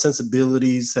and my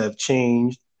sensibilities have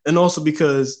changed, and also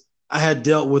because I had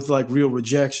dealt with like real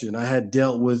rejection. I had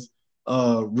dealt with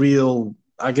real,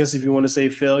 I guess if you want to say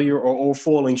failure or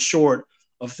falling short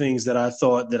of things that I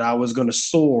thought that I was going to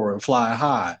soar and fly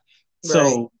high. Right.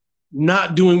 So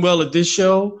not doing well at this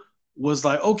show was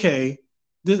like, okay,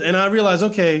 and I realized,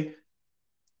 okay,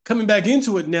 coming back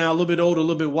into it now, a little bit older, a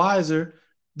little bit wiser,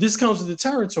 this comes with the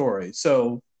territory.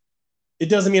 So it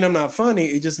doesn't mean I'm not funny.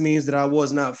 It just means that I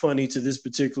was not funny to this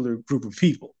particular group of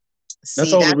people. That's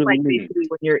See, all it that's really like means. basically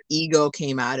when your ego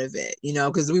came out of it,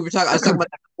 because I was talking about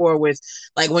that before with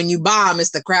like when you bomb,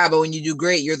 it's the crab, but when you do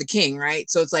great, you're the king, right?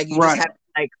 So it's like you just Right. have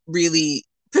like really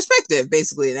perspective,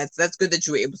 basically. That's good that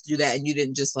you were able to do that and you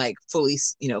didn't just like fully,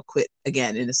 quit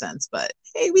again in a sense. But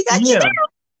hey, we got you Yeah. there.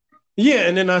 Yeah.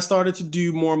 And then I started to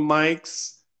do more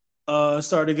mics,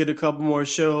 started to get a couple more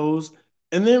shows,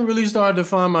 and then really started to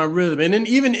find my rhythm. And then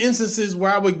even instances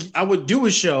where I would do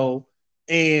a show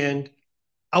and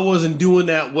I wasn't doing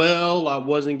that well. I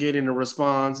wasn't getting the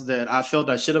response that I felt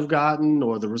I should have gotten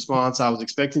or the response I was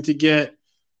expecting to get.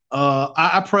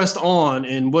 I pressed on,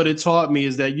 and what it taught me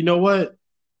is that you know what,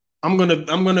 I'm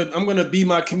gonna be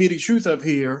my comedic truth up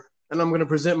here, and I'm gonna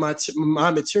present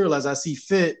my material as I see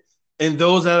fit. And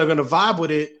those that are gonna vibe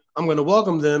with it, I'm gonna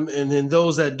welcome them, and then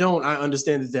those that don't, I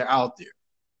understand that they're out there.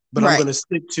 But I'm Right. gonna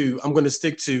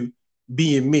stick to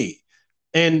being me,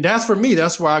 and that's for me.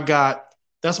 That's where I got.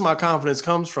 That's where my confidence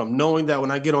comes from, knowing that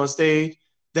when I get on stage,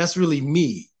 that's really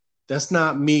me. That's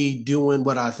not me doing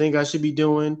what I think I should be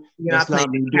doing. You're That's not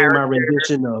playing not me a doing my character.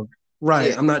 rendition of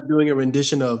right. Yeah. I'm not doing a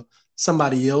rendition of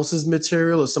somebody else's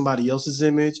material or somebody else's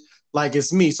image. Like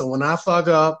it's me. So when I fuck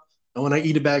up and when I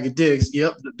eat a bag of dicks,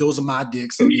 yep, those are my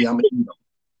dicks. So yeah, I'm gonna eat them.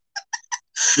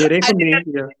 Yeah, they I for think me.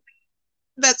 Yeah.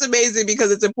 that's amazing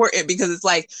because it's important because it's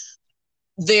like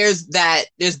there's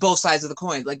both sides of the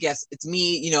coin. Like, yes, it's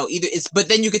me, either it's, but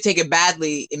then you could take it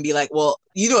badly and be like, well,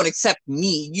 you don't accept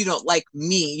me. You don't like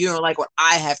me. You don't like what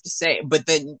I have to say. But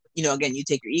then, again, you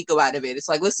take your ego out of it. It's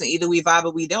like, listen, either we vibe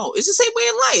or we don't. It's the same way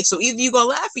in life. So either you gonna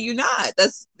laugh or you not.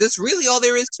 That's really all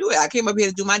there is to it. I came up here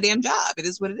to do my damn job. It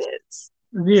is what it is.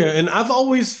 Yeah, and I've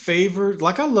always favored,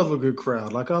 like, I love a good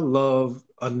crowd. Like, I love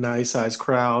a nice sized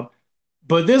crowd.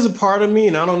 But there's a part of me,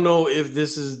 and I don't know if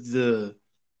this is the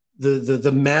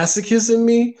masochist in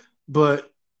me,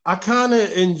 but I kind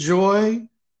of enjoy,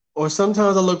 or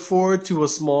sometimes I look forward to a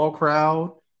small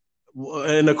crowd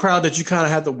and a crowd that you kind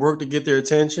of have to work to get their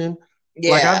attention.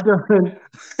 Like Yeah. I've done,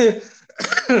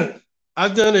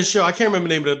 I've done a show. I can't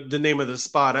remember the name of the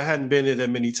spot. I hadn't been there that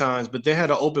many times, but they had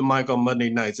an open mic on Monday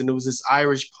nights, and it was this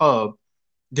Irish pub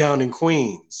down in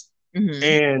Queens. Mm-hmm.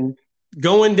 And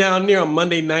going down there on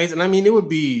Monday nights, and I mean it would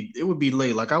be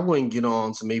late. Like I wouldn't get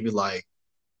on to maybe like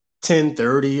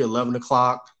 10:30, 11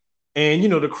 o'clock. And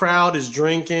the crowd is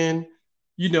drinking,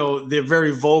 they're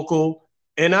very vocal.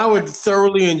 And I would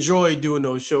thoroughly enjoy doing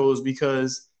those shows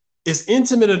because it's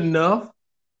intimate enough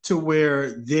to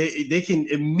where they can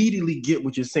immediately get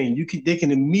what you're saying. They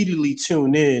can immediately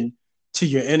tune in to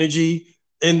your energy.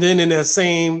 And then in that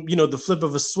same, the flip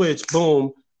of a switch,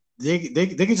 boom, they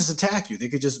could just attack you. They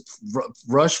could just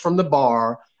rush from the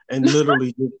bar and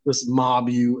literally just mob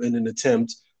you in an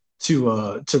attempt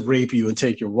to rape you and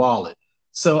take your wallet.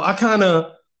 So I kind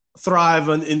of thrive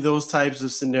in those types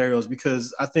of scenarios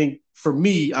because I think for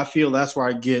me, I feel that's where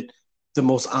I get the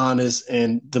most honest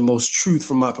and the most truth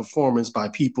from my performance by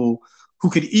people who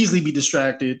could easily be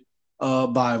distracted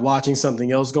by watching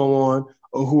something else go on,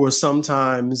 or who are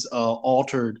sometimes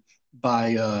altered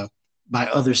by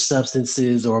other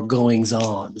substances or goings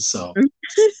on. So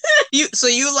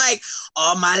You like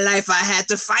all my life I had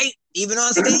to fight even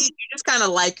on stage. You just kind of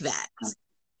like that.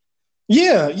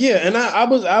 yeah, yeah, and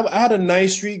I had a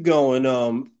nice streak going.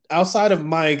 Outside of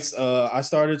Mike's, I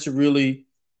started to really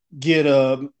get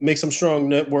make some strong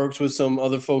networks with some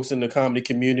other folks in the comedy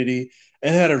community,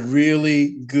 and had a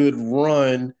really good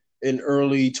run in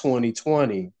early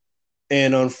 2020.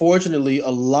 And unfortunately, a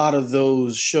lot of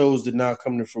those shows did not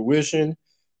come to fruition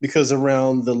because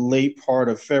around the late part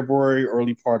of February,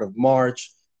 early part of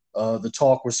March, the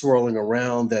talk was swirling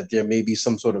around that there may be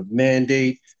some sort of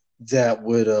mandate that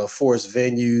would force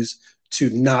venues to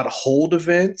not hold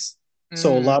events.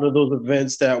 So a Mm, lot of those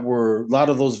a lot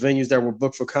of those venues that were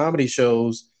booked for comedy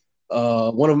shows,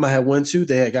 one of them I had went to,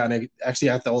 they had gotten actually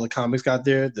after all the comics got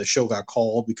there, the show got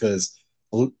called because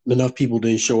enough people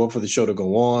didn't show up for the show to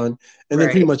go on. And then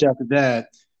pretty right. much after that,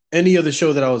 any other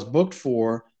show that I was booked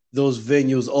for, those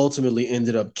venues ultimately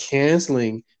ended up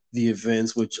canceling the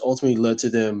events, which ultimately led to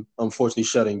them unfortunately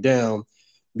shutting down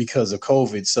because of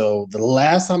COVID. So the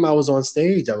last time I was on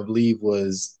stage, I believe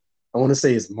was, I want to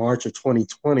say it's March of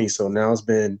 2020. So now it's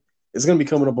going to be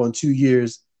coming up on 2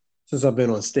 years since I've been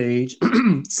on stage.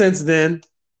 Since then,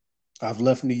 I've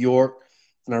left New York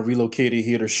and I relocated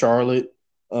here to Charlotte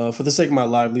for the sake of my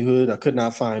livelihood. I could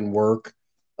not find work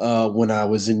when I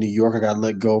was in New York. I got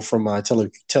let go from my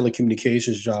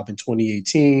telecommunications job in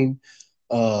 2018.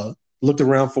 Uh, Looked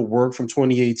around for work from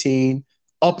 2018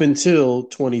 up until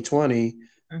 2020.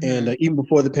 And even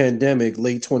before the pandemic,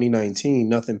 late 2019,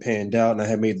 nothing panned out. And I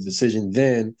had made the decision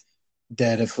then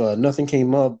that if nothing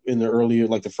came up in the earlier,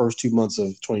 like the first 2 months of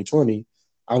 2020,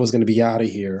 I was going to be out of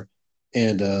here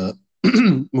and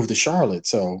moved to Charlotte.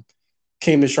 So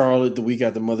came to Charlotte the week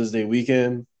after Mother's Day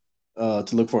weekend to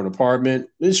look for an apartment.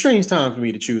 It's a strange time for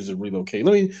me to choose to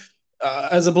relocate.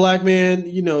 As a black man,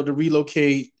 to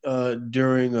relocate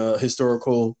during a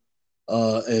historical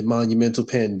and monumental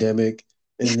pandemic.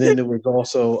 And then there was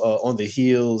also on the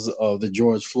heels of the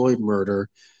George Floyd murder.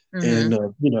 And,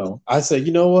 I said,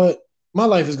 you know what? My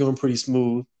life is going pretty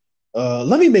smooth.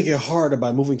 Let me make it harder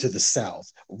by moving to the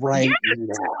South right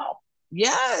now.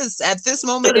 Yes, at this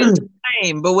moment in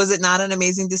time. But was it not an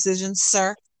amazing decision,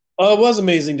 sir? It was an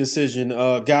amazing decision.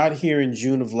 Got here in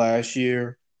June of last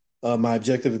year. My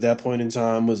objective at that point in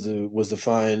time was to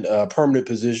find a permanent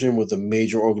position with a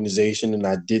major organization, and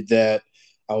I did that.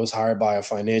 I was hired by a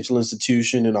financial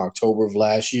institution in October of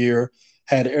last year.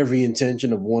 Had every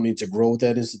intention of wanting to grow with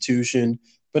that institution,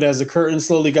 but as the curtain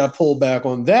slowly got pulled back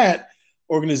on that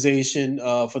organization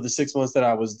for the 6 months that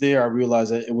I was there, I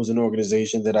realized that it was an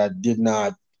organization that I did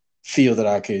not feel that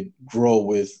I could grow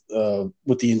with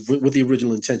the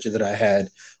original intention that I had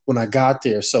when I got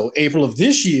there. So April of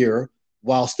this year,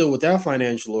 while still with that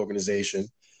financial organization,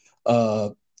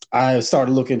 I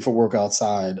started looking for work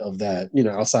outside of that,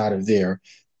 outside of there,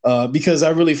 because I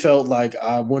really felt like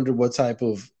I wondered what type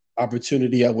of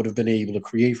opportunity I would have been able to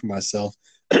create for myself.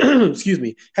 Excuse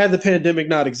me, had the pandemic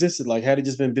not existed, like had it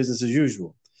just been business as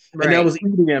usual. Right. And that was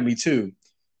eating at me too.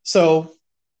 So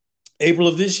April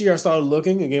of this year, I started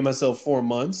looking and gave myself 4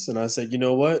 months. And I said, you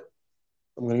know what?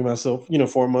 I'm going to give myself,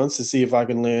 4 months to see if I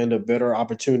can land a better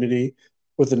opportunity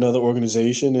with another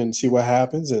organization and see what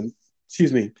happens. And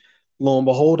excuse me, lo and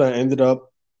behold, I ended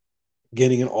up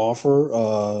getting an offer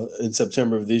in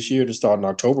September of this year to start in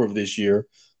October of this year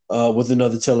with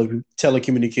another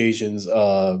telecommunications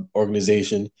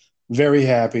organization. Very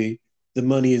happy. The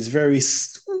money is very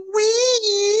sweet.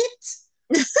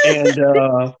 And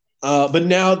but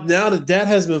now that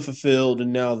has been fulfilled,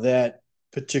 and now that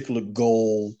particular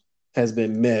goal has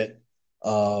been met,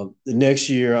 the next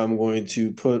year I'm going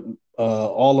to put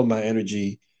all of my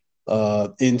energy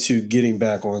into getting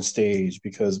back on stage,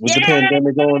 because with the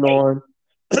pandemic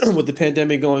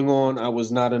going on, I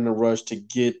was not in a rush to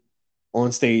get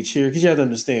on stage here, because you have to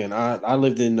understand, I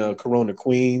lived in Corona,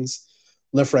 Queens,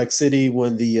 Left Rack City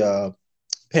when the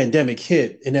pandemic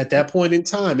hit, and at that point in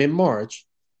time in March,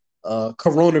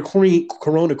 Corona,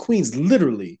 Queens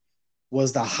literally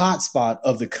was the hot spot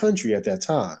of the country at that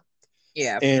time.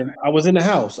 Yeah. And I was in the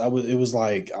house. It was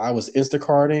like I was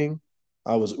Instacarting,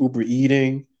 I was Uber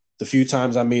eating. The few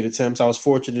times I made attempts, I was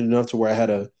fortunate enough to where I had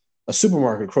a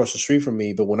supermarket across the street from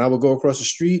me. But when I would go across the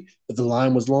street, if the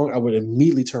line was long, I would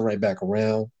immediately turn right back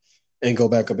around and go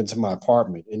back up into my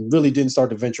apartment, and really didn't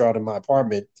start to venture out of my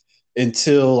apartment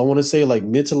until I want to say like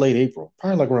mid to late April,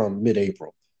 probably like around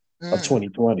mid-April of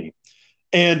 2020.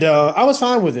 And I was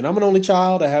fine with it. I'm an only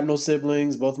child. I have no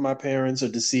siblings. Both of my parents are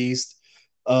deceased,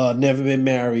 never been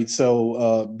married.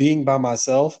 So being by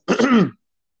myself,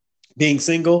 being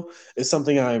single is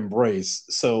something I embrace.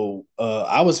 So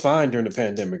I was fine during the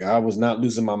pandemic. I was not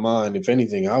losing my mind. If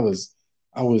anything, I was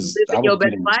living your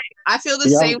best life. I feel the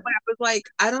same way. I was like,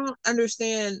 I don't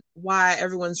understand why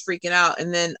everyone's freaking out.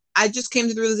 And then I just came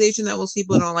to the realization that most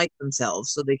people don't like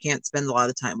themselves, so they can't spend a lot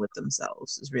of time with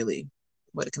themselves, is really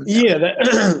what it comes down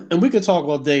to. And we could talk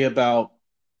all day about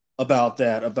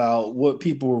that, about what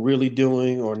people were really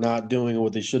doing or not doing, or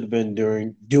what they should have been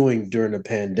doing during the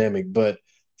pandemic. But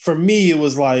for me, it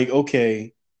was like,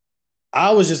 okay,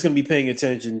 I was just going to be paying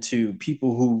attention to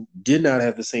people who did not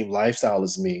have the same lifestyle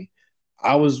as me.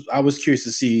 I was curious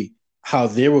to see how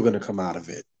they were going to come out of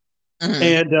it.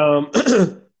 And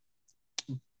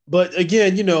but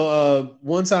again,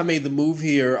 once I made the move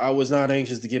here, I was not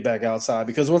anxious to get back outside,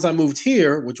 because once I moved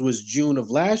here, which was June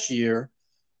of last year,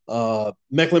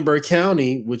 Mecklenburg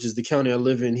County, which is the county I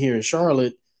live in here in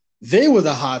Charlotte, they were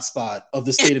the hot spot of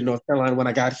the state of North Carolina when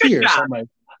I got here. So I'm like,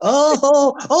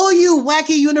 oh, you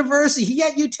wacky university,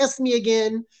 yet you test me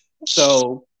again.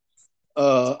 So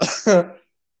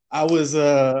I was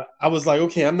like,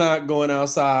 okay, I'm not going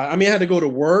outside. I mean, I had to go to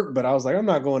work, but I was like, I'm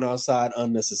not going outside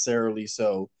unnecessarily.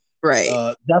 So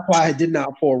Right. that's why I did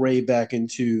not foray back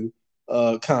into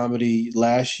comedy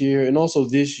last year and also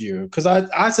this year. Because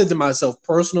I said to myself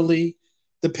personally,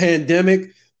 the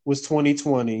pandemic was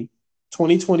 2020.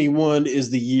 2021 is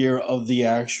the year of the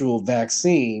actual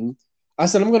vaccine. I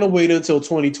said I'm going to wait until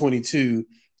 2022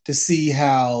 to see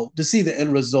the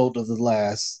end result of the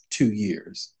last 2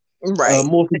 years. Right.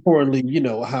 Most importantly,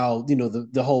 how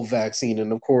the whole vaccine,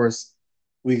 and of course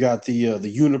we got the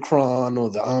Unicron or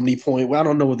the Omnipoint. Well, I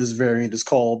don't know what this variant is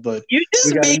called, but You we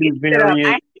just got a making new it up. I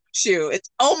variant. hate you. It's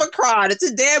Omicron. It's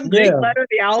a damn Greek Yeah, letter of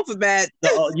the alphabet.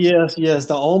 yes,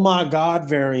 the oh my god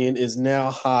variant is now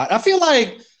hot. I feel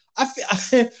like I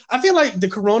feel like the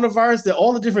coronavirus, that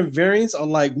all the different variants are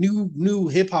like new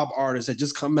hip hop artists that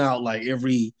just come out like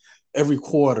every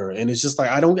quarter, and it's just like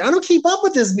I don't keep up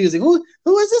with this music. Who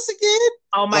is this again?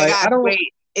 Oh my Like God, I don't.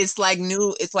 wait. It's like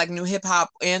new hip hop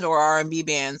and or R&B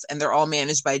bands, and they're all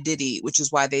managed by Diddy, which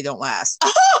is why they don't last.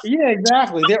 Yeah,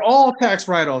 exactly. They're all tax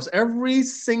write-offs, every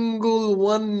single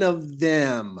one of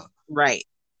them. Right.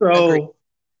 Agree.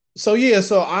 So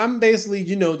so I'm basically,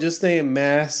 just staying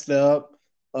masked up,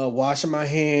 washing my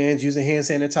hands, using hand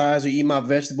sanitizer, eating my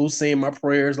vegetables, saying my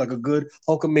prayers like a good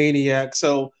Hulkamaniac.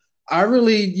 So I'm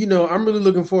really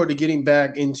looking forward to getting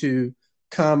back into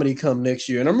comedy come next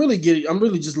year. And I'm really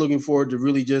just looking forward to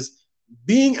really just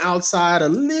being outside a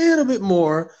little bit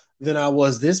more than I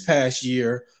was this past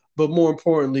year, but more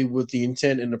importantly with the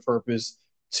intent and the purpose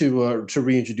to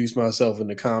reintroduce myself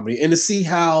into comedy and to see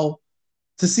how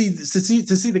to see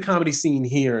the comedy scene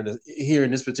here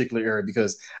in this particular area,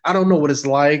 because I don't know what it's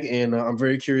like, and I'm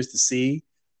very curious to see.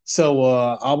 So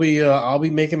I'll be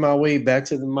making my way back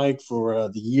to the mic for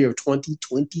the year of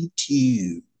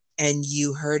 2022. And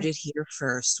you heard it here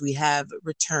first. We have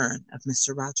return of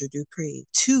Mr. Roger Dupree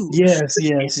to Yes, the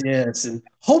yes, yes, and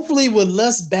hopefully with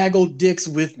less bagel dicks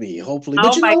with me. Hopefully,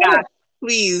 but Oh you my know God. what?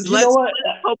 Please, You know what?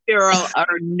 let's hope there are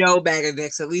no bag of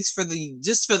dicks, at least for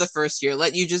the first year.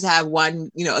 Let you just have one,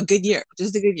 a good year.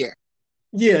 Just a good year.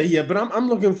 Yeah, yeah, but I'm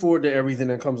looking forward to everything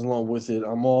that comes along with it.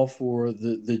 I'm all for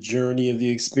the journey of the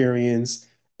experience.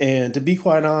 And to be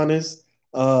quite honest,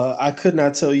 I could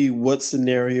not tell you what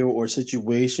scenario or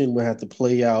situation would have to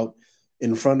play out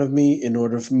in front of me in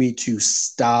order for me to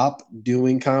stop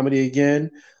doing comedy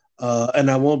again. And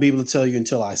I won't be able to tell you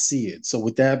until I see it. So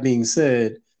with that being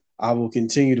said, I will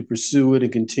continue to pursue it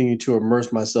and continue to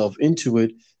immerse myself into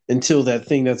it until that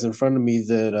thing that's in front of me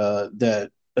that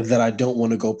I don't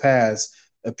want to go past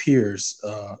appears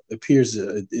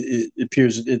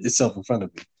itself in front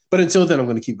of me. But until then, I'm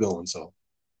going to keep going. So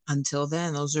Until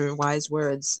then, those are wise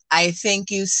words. I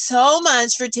thank you so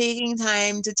much for taking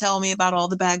time to tell me about all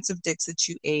the bags of dicks that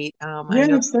you ate. I know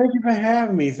yes, thank you for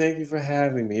having me. Thank you for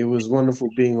having me. It was wonderful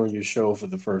being on your show for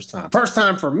the first time. First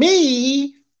time for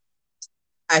me.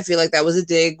 I feel like that was a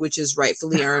dig, which is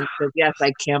rightfully earned. Because yes,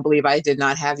 I can't believe I did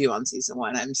not have you on season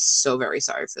one. I'm so very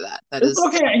sorry for that. That It's is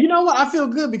okay. You know what? I feel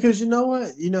good because you know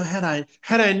what? Had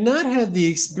I not had the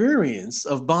experience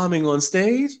of bombing on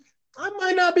stage, I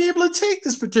might not be able to take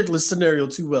this particular scenario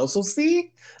too well. So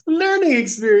see, learning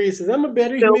experiences. I'm a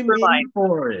better human silver line. being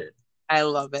for it. I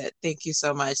love it. Thank you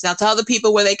so much. Now tell the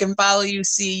people where they can follow you,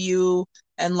 see you,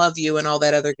 and love you, and all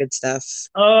that other good stuff.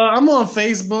 I'm on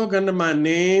Facebook under my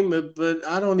name, but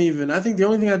I don't even. I think the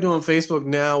only thing I do on Facebook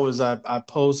now is I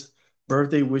post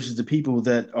birthday wishes to people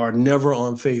that are never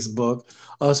on Facebook.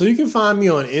 So you can find me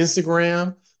on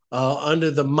Instagram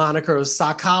under the moniker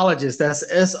Psychologist. That's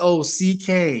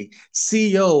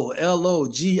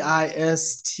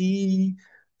SOCKCOLOGIST.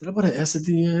 Did I put an S at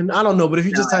the end? I don't know, but if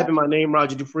you just type No. in my name,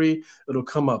 Roger Dupree, it'll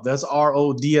come up. That's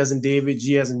ROD as in David,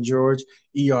 G as in George,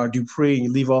 ER Dupree, and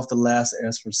you leave off the last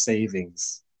S for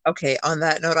savings. Okay, on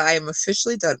that note, I am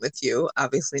officially done with you.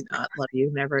 Obviously not. Love you.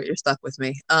 Never. You're stuck with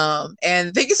me.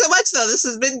 And thank you so much, though. This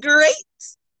has been great.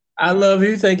 I love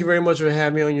you. Thank you very much for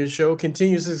having me on your show.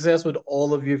 Continued success with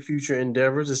all of your future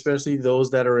endeavors, especially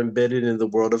those that are embedded in the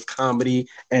world of comedy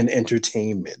and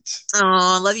entertainment.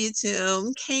 Oh, love you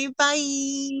too. Okay,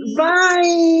 bye.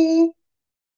 Bye.